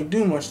mean, you ain't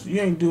do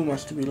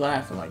much to be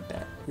laughing like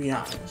that, to be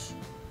honest.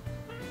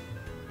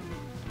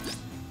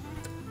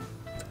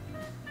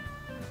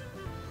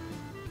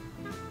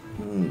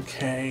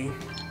 Okay.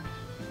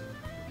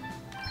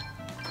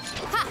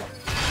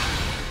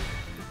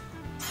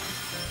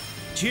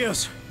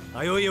 Cheers.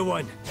 I owe you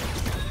one.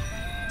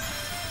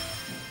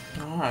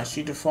 Ah,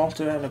 she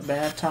defaulted at a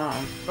bad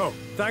time. Oh,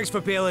 thanks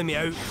for bailing me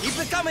out. Keep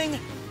it coming.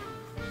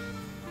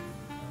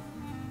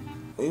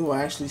 We will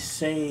actually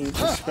save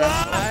the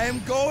special.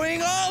 I'm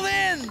going all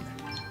in!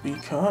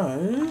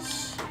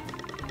 Because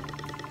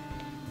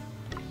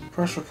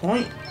pressure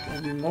point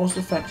will be most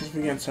effective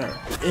against her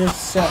if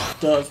Seth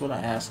does what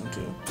I ask him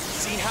to.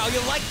 See how you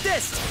like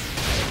this?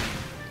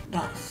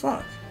 Ah,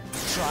 fuck.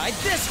 Try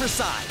this for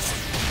size.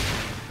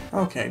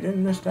 Okay,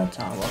 didn't miss that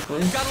time,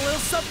 luckily. Got a little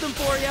something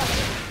for you.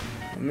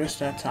 I missed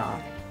that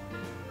time.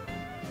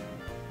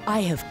 I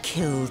have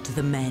killed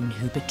the men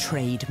who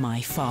betrayed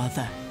my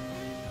father.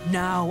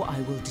 Now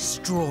I will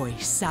destroy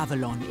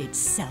Savlon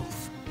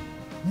itself.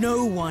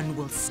 No one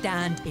will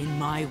stand in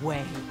my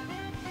way.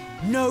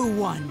 No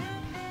one.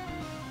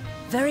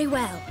 Very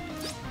well.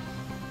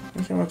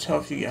 Let's see how much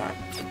health you got.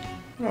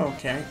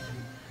 Okay.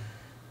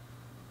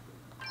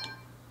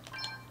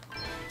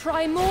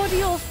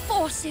 Primordial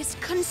forces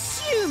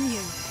consume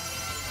you.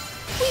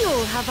 We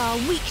all have our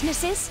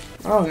weaknesses.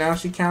 Oh, now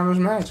she counters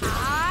magic.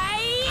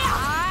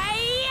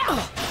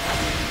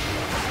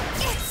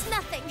 It's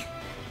nothing.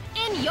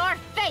 In your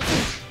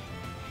face.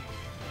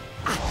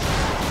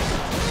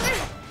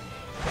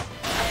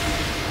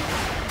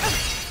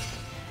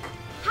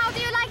 How do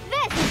you like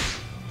this?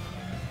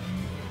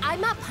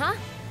 I'm up, huh?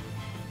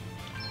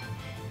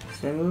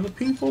 Friend of the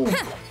people.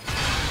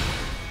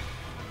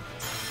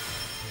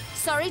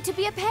 Sorry to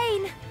be a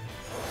pain.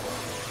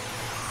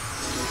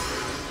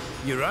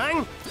 You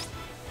rang?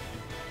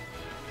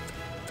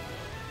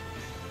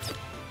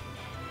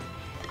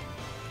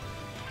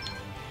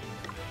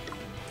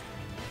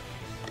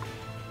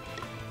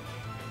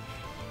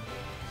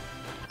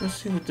 Let's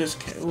see what this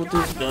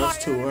does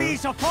to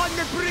her. Upon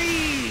the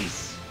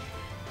breeze!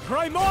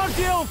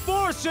 Primordial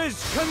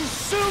forces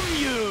consume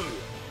you!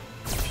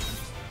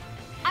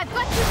 I've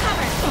got you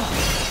covered.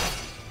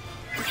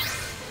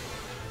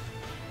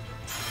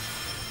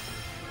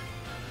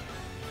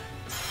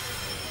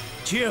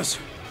 Cheers.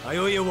 I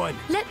owe you one.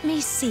 Let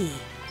me see.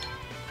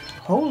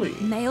 Holy.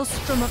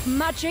 Maelstrom of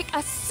magic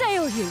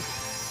assail you.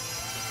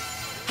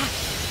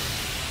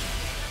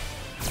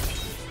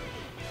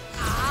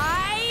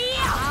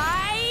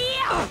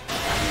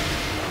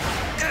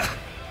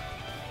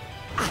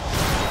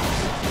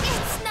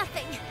 It's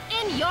nothing.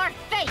 In your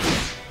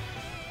face.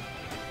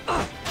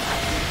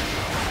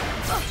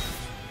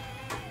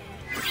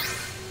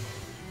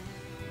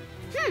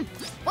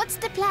 What's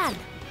the plan?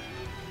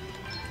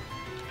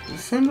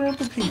 Defender of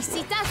the people.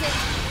 Easy does it.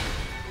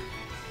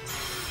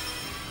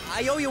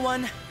 I owe you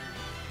one.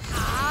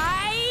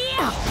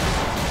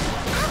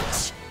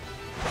 Ouch!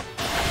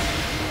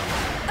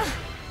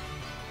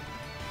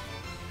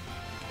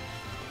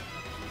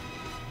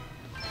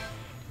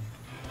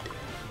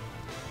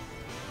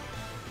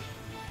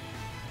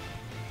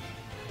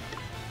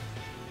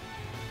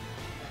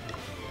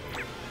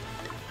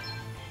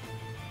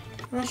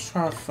 Let's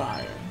try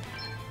fire.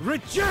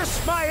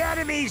 Reduce my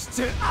enemies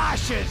to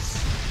ashes!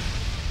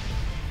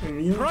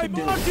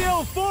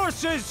 Primordial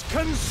forces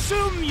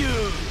consume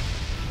you!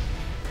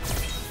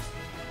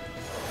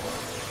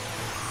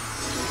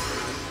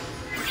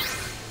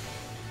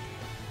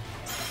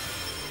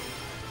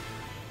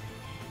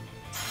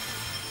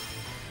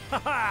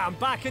 Haha, I'm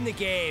back in the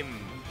game.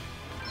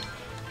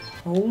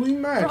 Holy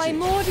magic.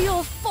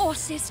 Primordial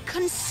forces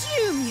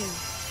consume you.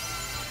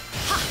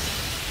 Ha!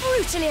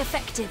 Brutally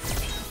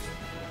effective.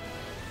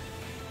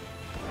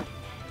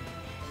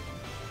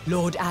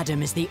 Lord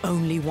Adam is the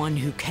only one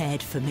who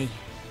cared for me.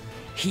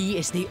 He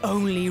is the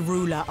only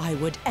ruler I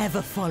would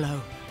ever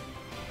follow.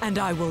 And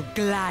I will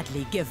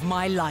gladly give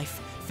my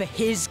life for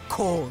his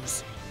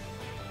cause.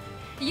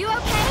 You okay?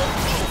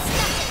 It's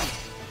nothing.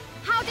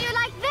 How do you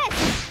like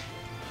this?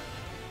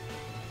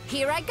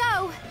 Here I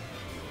go.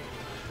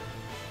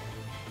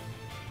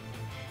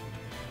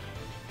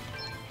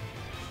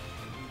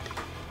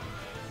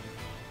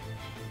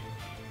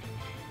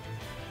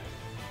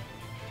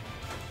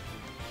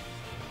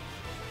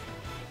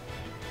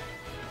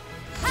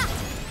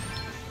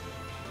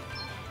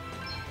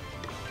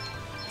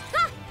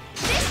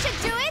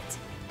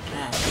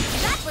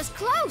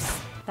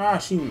 Ah,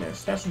 she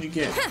missed. That's what you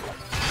get.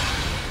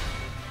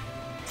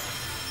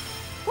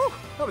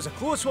 That was a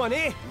close one,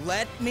 eh?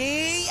 Let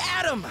me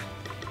at him!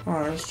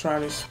 Alright, let's try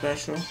this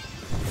special.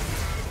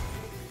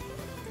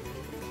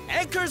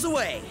 Anchors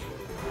away!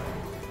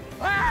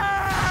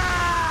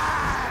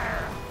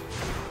 That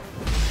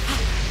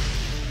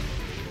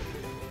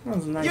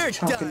was a nice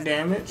chunk of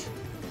damage.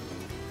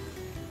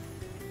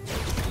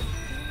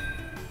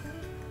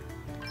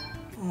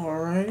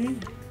 Alrighty.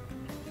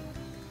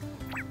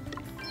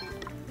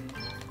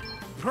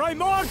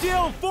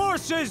 Primordial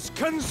forces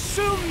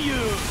consume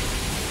you!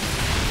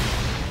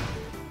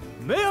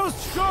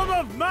 Maelstrom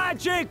of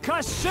magic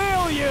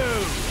assail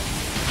you!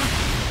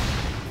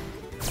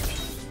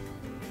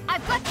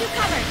 I've got you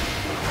covered!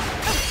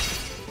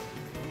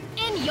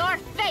 In your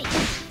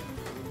face!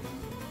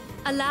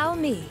 Allow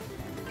me.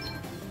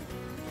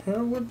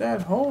 Here with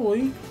that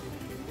holy.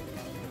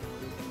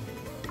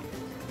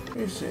 Let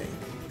me see.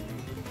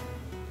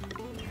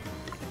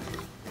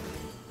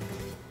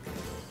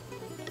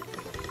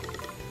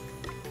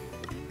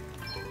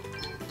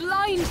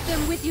 Blind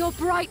them with your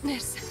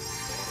brightness.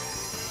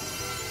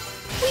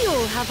 We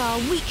all have our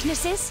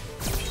weaknesses.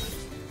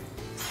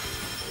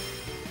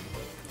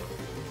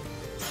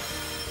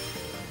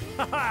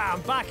 Haha,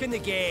 I'm back in the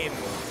game.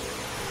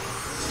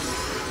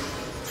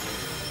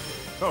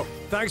 Oh,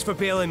 thanks for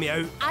bailing me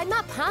out. I'm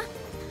up, huh?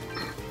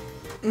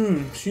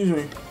 Excuse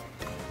me.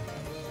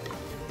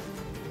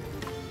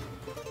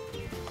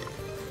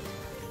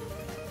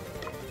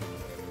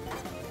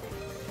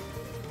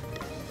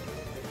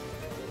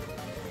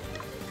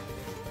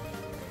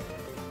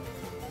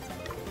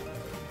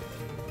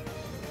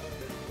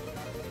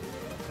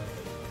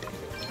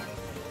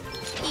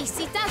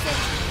 Easy does it.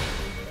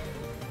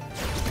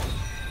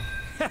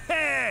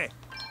 Hey!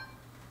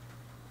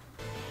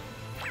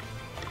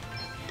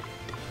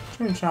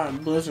 I'm gonna try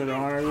and blizzard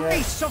on her, yeah.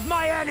 Face of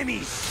my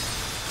enemies!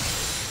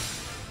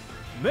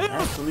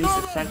 That's the least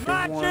effective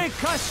one.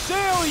 Magic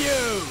assail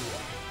you!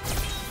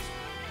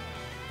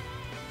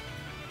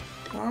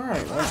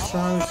 Alright, let's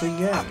try this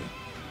again.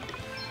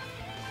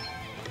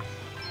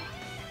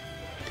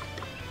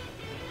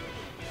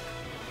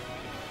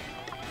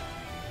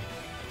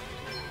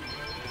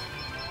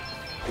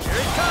 Here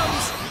it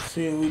comes! Let's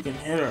see if we can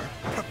hit her.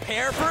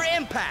 Prepare for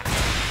impact!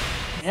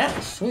 Yeah,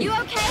 sweet. You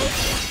okay?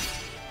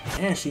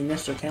 And she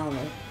missed her counter.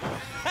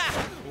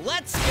 Ha!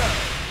 Let's go!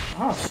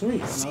 Oh,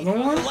 sweet. Another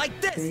one? Like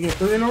this. Can we get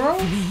 3 in a row?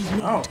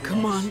 Oh,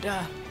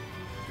 Commander.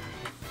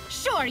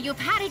 Sure, you've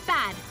had it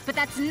bad, but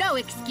that's no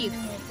excuse.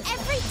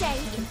 Every day,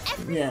 in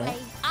every Yeah. way,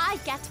 I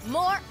get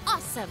more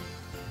awesome.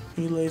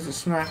 He lays a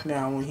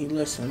smackdown when he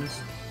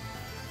listens.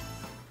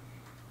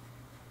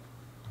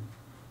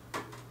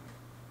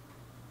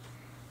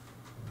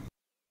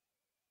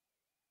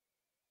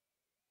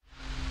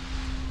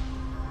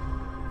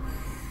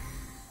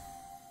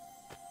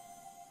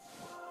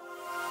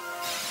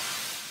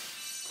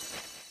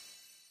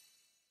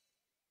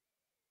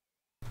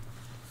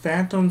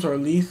 Phantoms are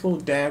lethal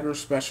dagger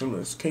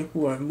specialists,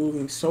 capable of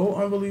moving so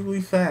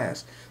unbelievably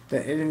fast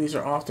that enemies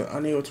are often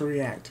unable to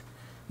react.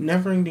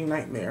 Never-ending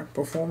nightmare.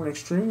 Perform an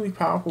extremely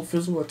powerful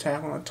physical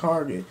attack on a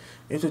target.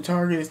 If the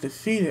target is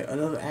defeated,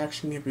 another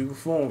action can be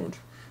performed.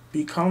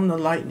 Become the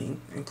lightning.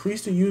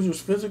 Increase the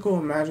user's physical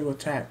and magical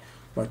attack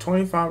by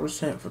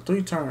 25% for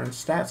 3 turns.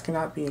 Stats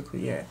cannot be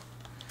increased yet.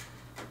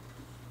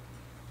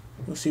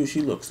 Let's see what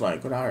she looks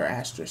like without her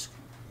asterisk.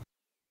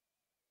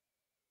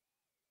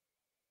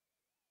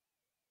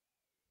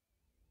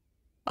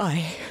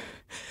 I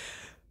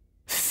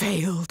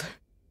failed.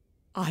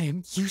 I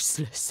am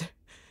useless.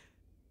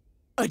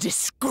 A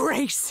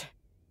disgrace.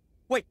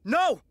 Wait,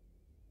 no!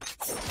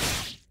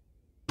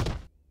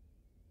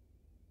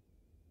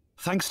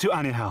 Thanks to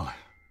Anihal,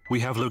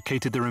 we have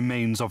located the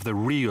remains of the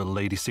real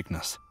Lady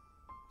Cygnus.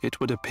 It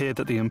would appear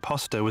that the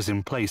imposter was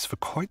in place for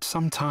quite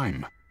some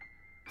time.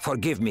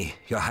 Forgive me,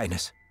 Your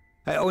Highness.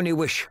 I only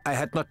wish I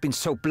had not been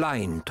so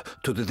blind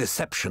to the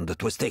deception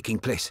that was taking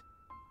place.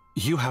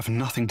 You have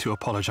nothing to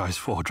apologize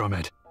for,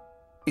 Dromed.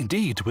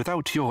 Indeed,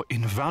 without your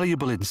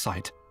invaluable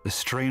insight, the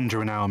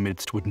stranger in our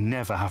midst would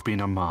never have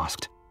been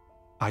unmasked.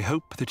 I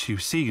hope that you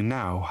see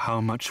now how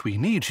much we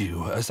need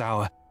you as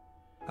our...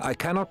 I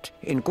cannot,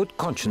 in good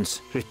conscience,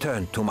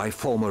 return to my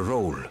former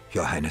role,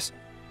 Your Highness.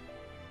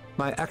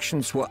 My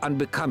actions were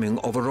unbecoming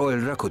of a royal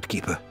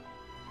record-keeper,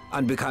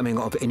 unbecoming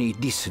of any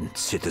decent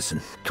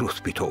citizen,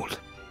 truth be told.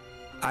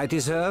 I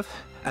deserve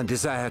and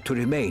desire to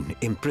remain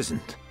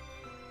imprisoned.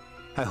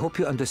 I hope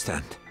you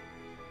understand.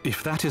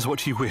 If that is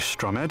what you wish,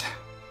 Dromed,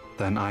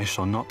 then I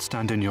shall not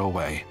stand in your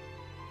way.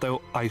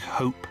 Though I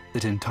hope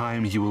that in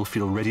time you will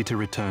feel ready to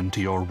return to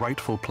your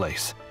rightful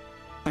place.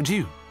 And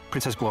you,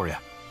 Princess Gloria,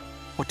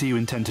 what do you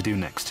intend to do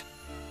next?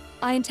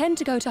 I intend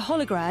to go to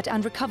Holograd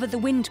and recover the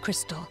wind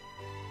crystal.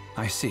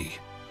 I see.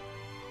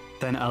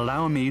 Then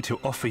allow me to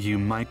offer you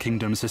my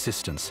kingdom's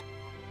assistance.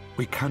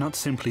 We cannot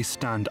simply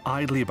stand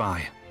idly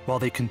by while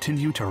they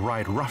continue to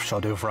ride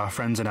roughshod over our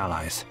friends and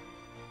allies.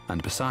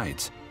 And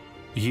besides,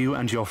 you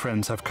and your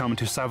friends have come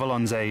to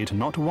Savlon's aid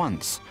not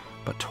once,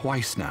 but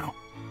twice now.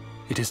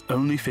 It is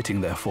only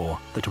fitting, therefore,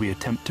 that we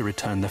attempt to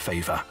return the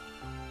favor.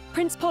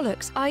 Prince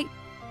Pollux,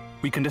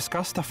 We can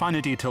discuss the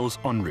finer details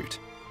en route.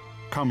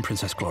 Come,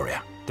 Princess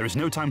Gloria. There is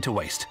no time to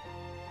waste.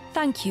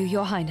 Thank you,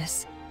 Your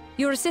Highness.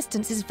 Your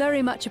assistance is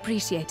very much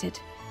appreciated.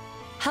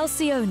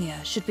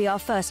 Halcyonia should be our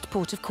first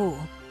port of call.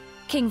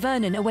 King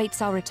Vernon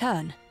awaits our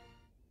return.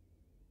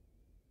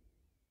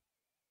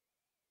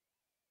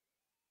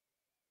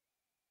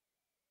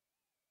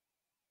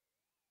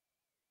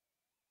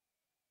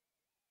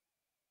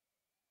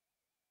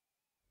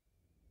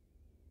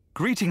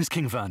 Greetings,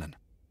 King Vernon.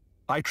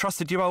 I trust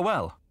that you are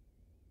well.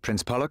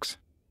 Prince Pollux?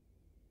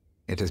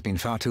 It has been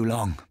far too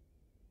long.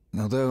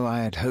 Although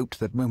I had hoped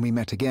that when we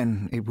met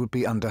again, it would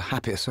be under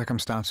happier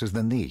circumstances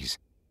than these.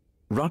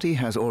 Roddy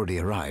has already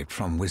arrived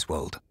from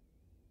Wiswold.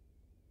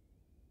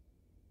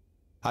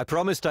 I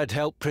promised I'd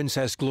help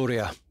Princess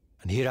Gloria,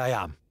 and here I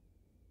am.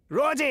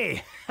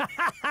 Roddy! Ha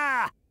ha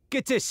ha!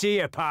 Good to see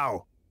you,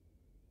 pal.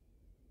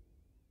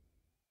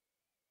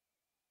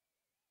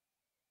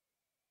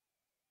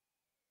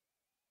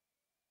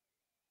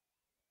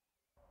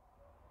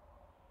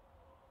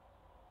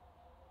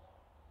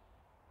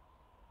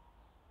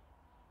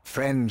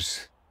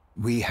 Friends,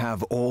 we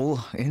have all,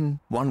 in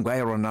one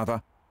way or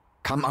another,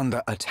 come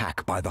under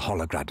attack by the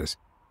Holograders.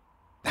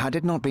 Had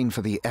it not been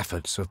for the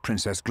efforts of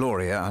Princess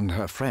Gloria and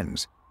her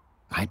friends,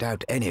 I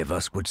doubt any of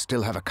us would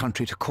still have a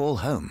country to call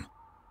home.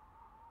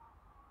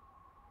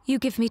 You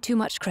give me too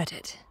much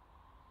credit.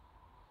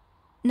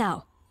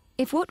 Now,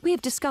 if what we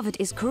have discovered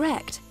is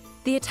correct,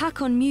 the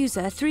attack on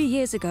Musa 3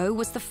 years ago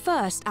was the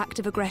first act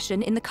of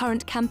aggression in the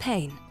current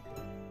campaign.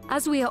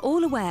 As we are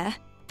all aware,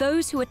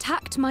 those who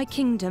attacked my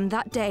kingdom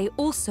that day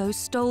also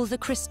stole the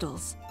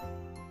crystals.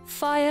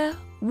 Fire,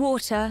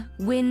 water,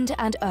 wind,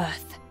 and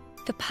earth.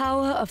 The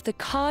power of the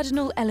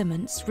cardinal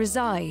elements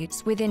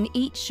resides within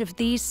each of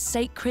these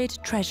sacred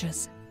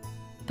treasures.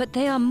 But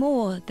they are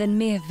more than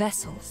mere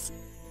vessels.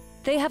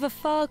 They have a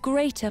far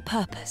greater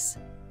purpose.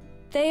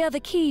 They are the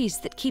keys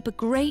that keep a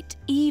great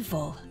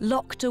evil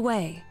locked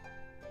away.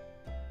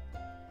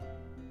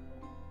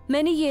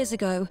 Many years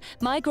ago,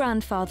 my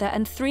grandfather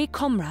and 3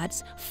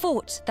 comrades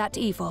fought that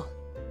evil.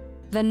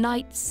 The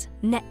Knight's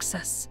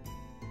Nexus.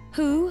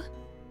 Who,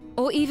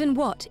 or even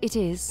what it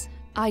is,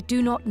 I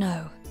do not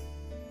know.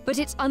 But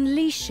its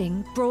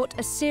unleashing brought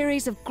a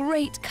series of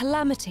great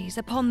calamities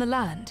upon the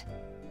land.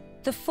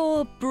 The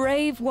 4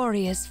 brave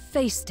warriors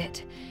faced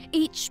it,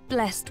 each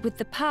blessed with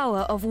the power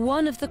of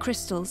one of the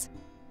crystals,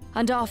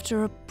 and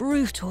after a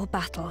brutal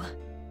battle,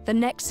 the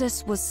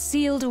Nexus was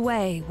sealed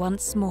away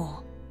once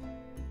more.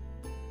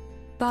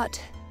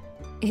 But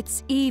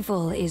its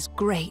evil is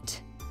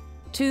great.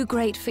 Too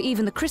great for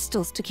even the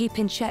crystals to keep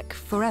in check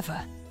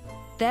forever.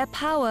 Their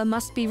power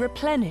must be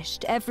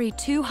replenished every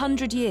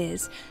 200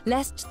 years,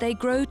 lest they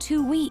grow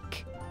too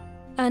weak.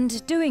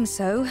 And doing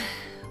so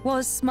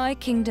was my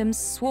kingdom's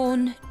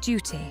sworn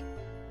duty.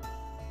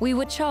 We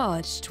were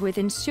charged with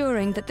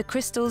ensuring that the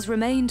crystals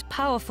remained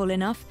powerful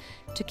enough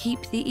to keep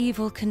the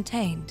evil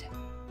contained.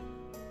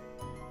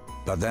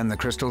 But then the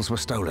crystals were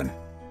stolen,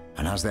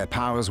 and as their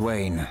powers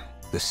wane,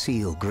 the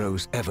seal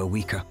grows ever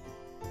weaker.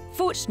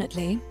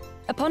 Fortunately,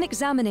 upon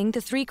examining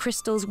the 3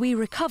 crystals we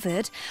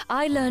recovered,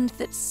 I learned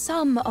that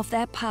some of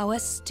their power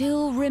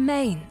still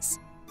remains.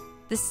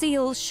 The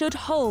seal should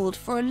hold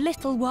for a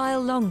little while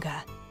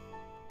longer.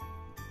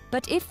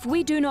 But if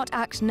we do not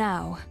act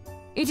now,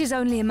 it is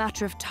only a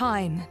matter of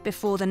time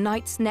before the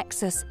Knight's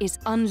Nexus is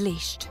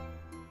unleashed.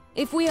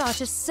 If we are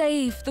to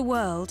save the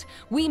world,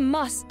 we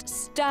must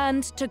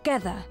stand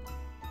together.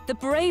 The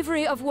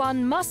bravery of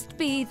one must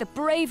be the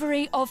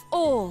bravery of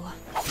all.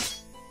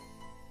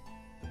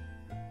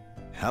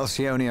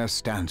 Halcyonia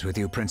stands with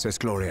you, Princess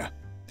Gloria,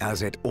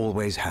 as it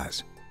always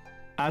has.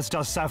 As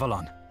does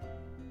Savlon.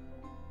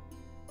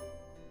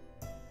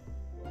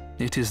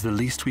 It is the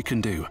least we can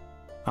do,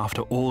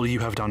 after all you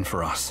have done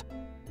for us.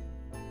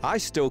 I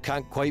still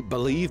can't quite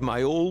believe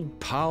my old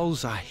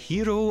pal's a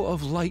hero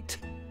of light.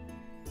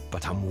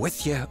 But I'm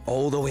with you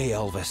all the way,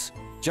 Elvis,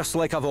 just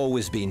like I've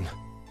always been.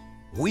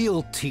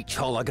 We'll teach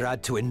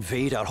Holograd to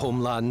invade our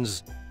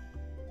homelands.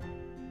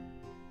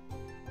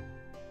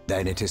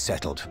 Then it is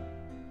settled.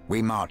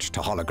 We march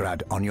to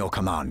Holograd on your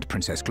command,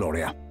 Princess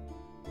Gloria.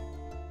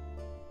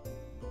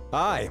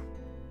 Aye.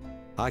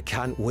 I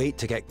can't wait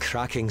to get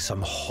cracking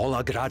some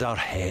Holograder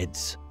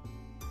heads.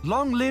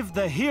 Long live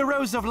the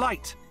heroes of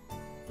light!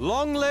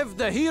 Long live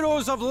the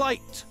heroes of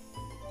light!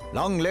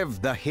 Long live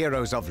the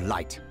heroes of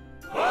light!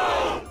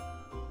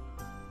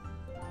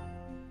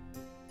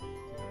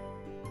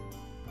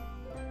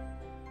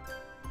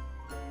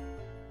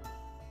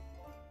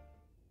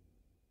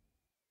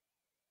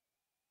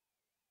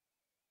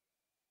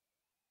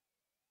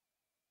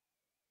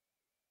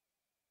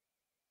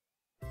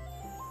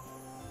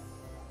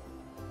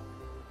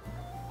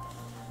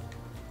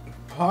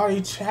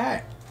 Party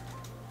chat.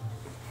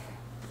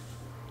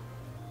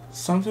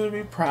 Something to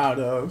be proud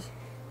of.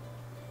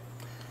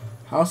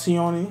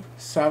 Halcyone,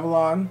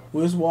 Savlon,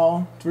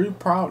 Wiswall, 3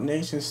 proud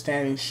nations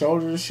standing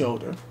shoulder to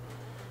shoulder.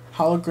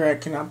 Holograd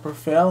cannot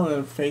prevail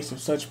in the face of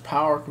such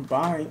power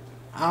combined.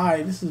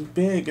 Aye, this is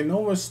big and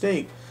no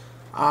mistake.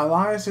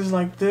 Alliances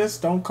like this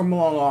don't come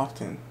along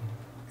often.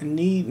 and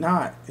need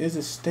not. It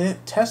is a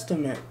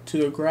testament to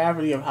the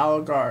gravity of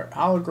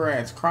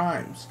Holograd's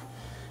crimes,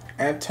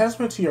 and a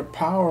testament to your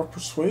power of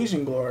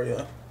persuasion,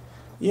 Gloria.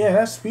 Yeah,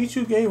 that speech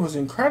you gave was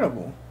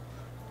incredible.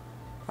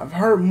 I've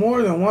heard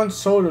more than one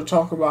soldier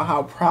talk about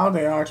how proud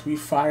they are to be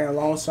fighting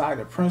alongside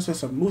the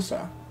Princess of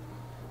Musa.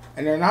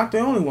 And they're not the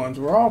only ones.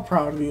 We're all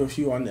proud to be with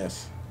you on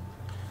this.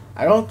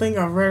 I don't think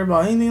I've read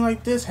about anything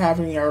like this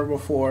happening ever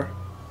before.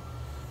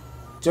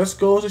 Just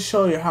goes to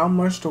show you how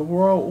much the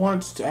world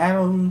wants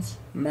Adam's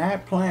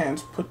mad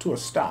plans put to a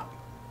stop.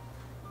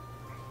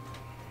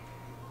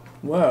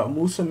 Well,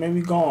 Musa may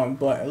be gone,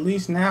 but at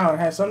least now it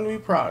has something to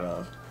be proud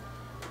of.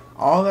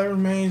 All that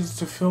remains is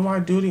to fulfill my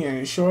duty and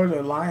ensure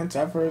the Alliance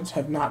efforts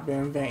have not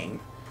been in vain.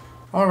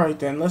 Alright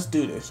then, let's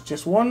do this.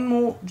 Just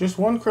one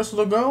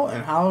crystal to go,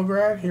 and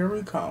Holograd, here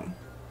we come.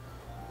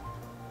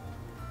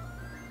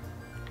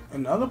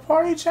 Another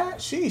party chat?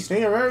 Sheesh,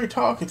 they are very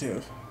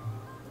talkative.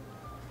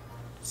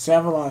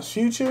 Savlon's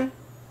future?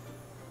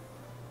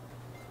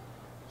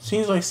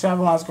 Seems like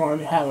Savlon's going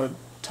to have a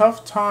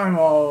tough time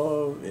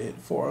of it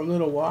for a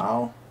little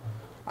while.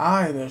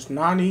 Aye, there's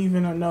not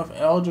even enough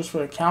elders for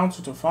the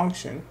council to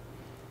function.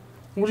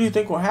 What do you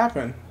think will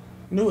happen?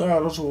 New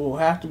elders will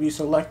have to be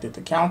selected.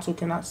 The council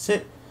cannot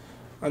sit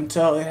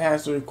until it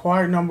has the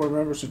required number of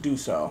members to do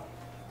so.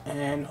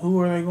 And who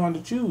are they going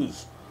to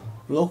choose?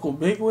 Local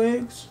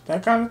bigwigs?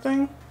 That kind of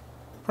thing?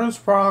 Prince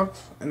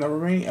Prox and the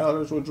remaining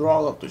elders will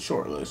draw up a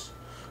short list.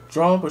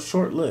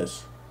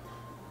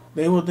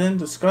 They will then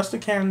discuss the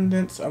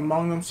candidates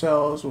among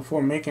themselves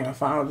before making a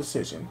final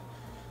decision.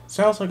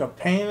 Sounds like a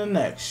pain in the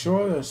neck.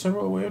 Sure, there's a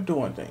simpler way of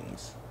doing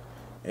things.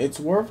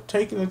 It's worth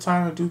taking the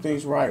time to do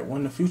things right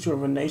when the future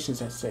of a nation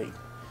is at stake.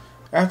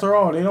 After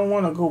all, they don't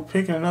want to go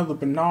picking another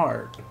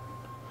Bernard.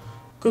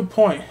 Good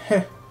point.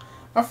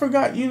 I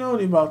forgot you know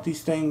about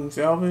these things,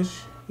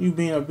 Elvish. You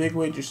being a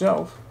bigwig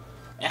yourself.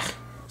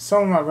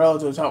 Some of my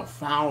relatives helped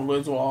found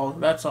Wiswall,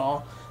 that's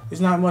all. It's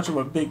not much of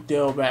a big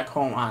deal back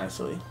home,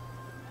 honestly.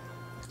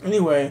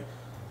 Anyway,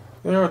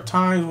 there are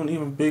times when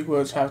even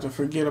bigwigs have to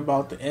forget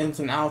about the ins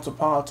and outs of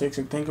politics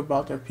and think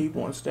about their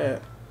people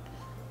instead.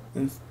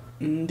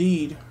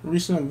 Indeed,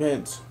 recent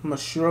events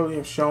must surely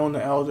have shown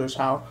the elders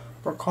how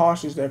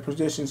precautious their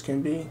positions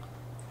can be.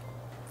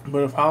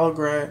 But if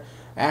Holograd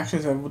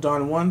actions have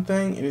done one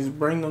thing, it is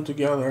bring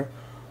together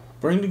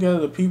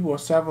the people of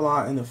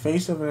Savlon in the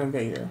face of an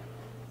invader.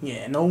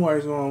 Yeah, no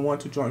one's going to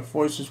want to join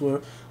forces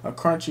with a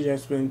country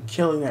that's been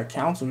killing their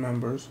council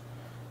members,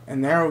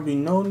 and there will be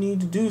no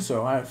need to do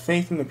so. I have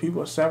faith in the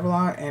people of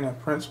Savlon and in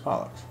Prince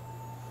Pollux.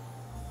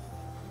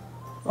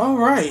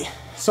 Alright,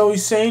 so we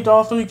saved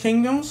all 3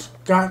 kingdoms,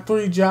 got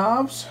 3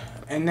 jobs,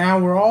 and now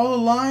we're all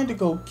aligned to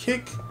go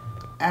kick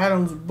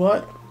Adam's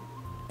butt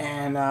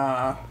and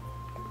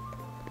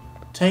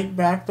take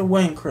back the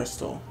Wind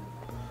Crystal.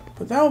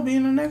 But that will be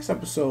in the next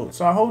episode.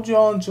 So I hope you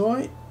all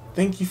enjoyed.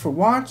 Thank you for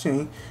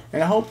watching,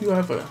 and I hope you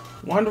have a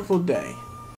wonderful day.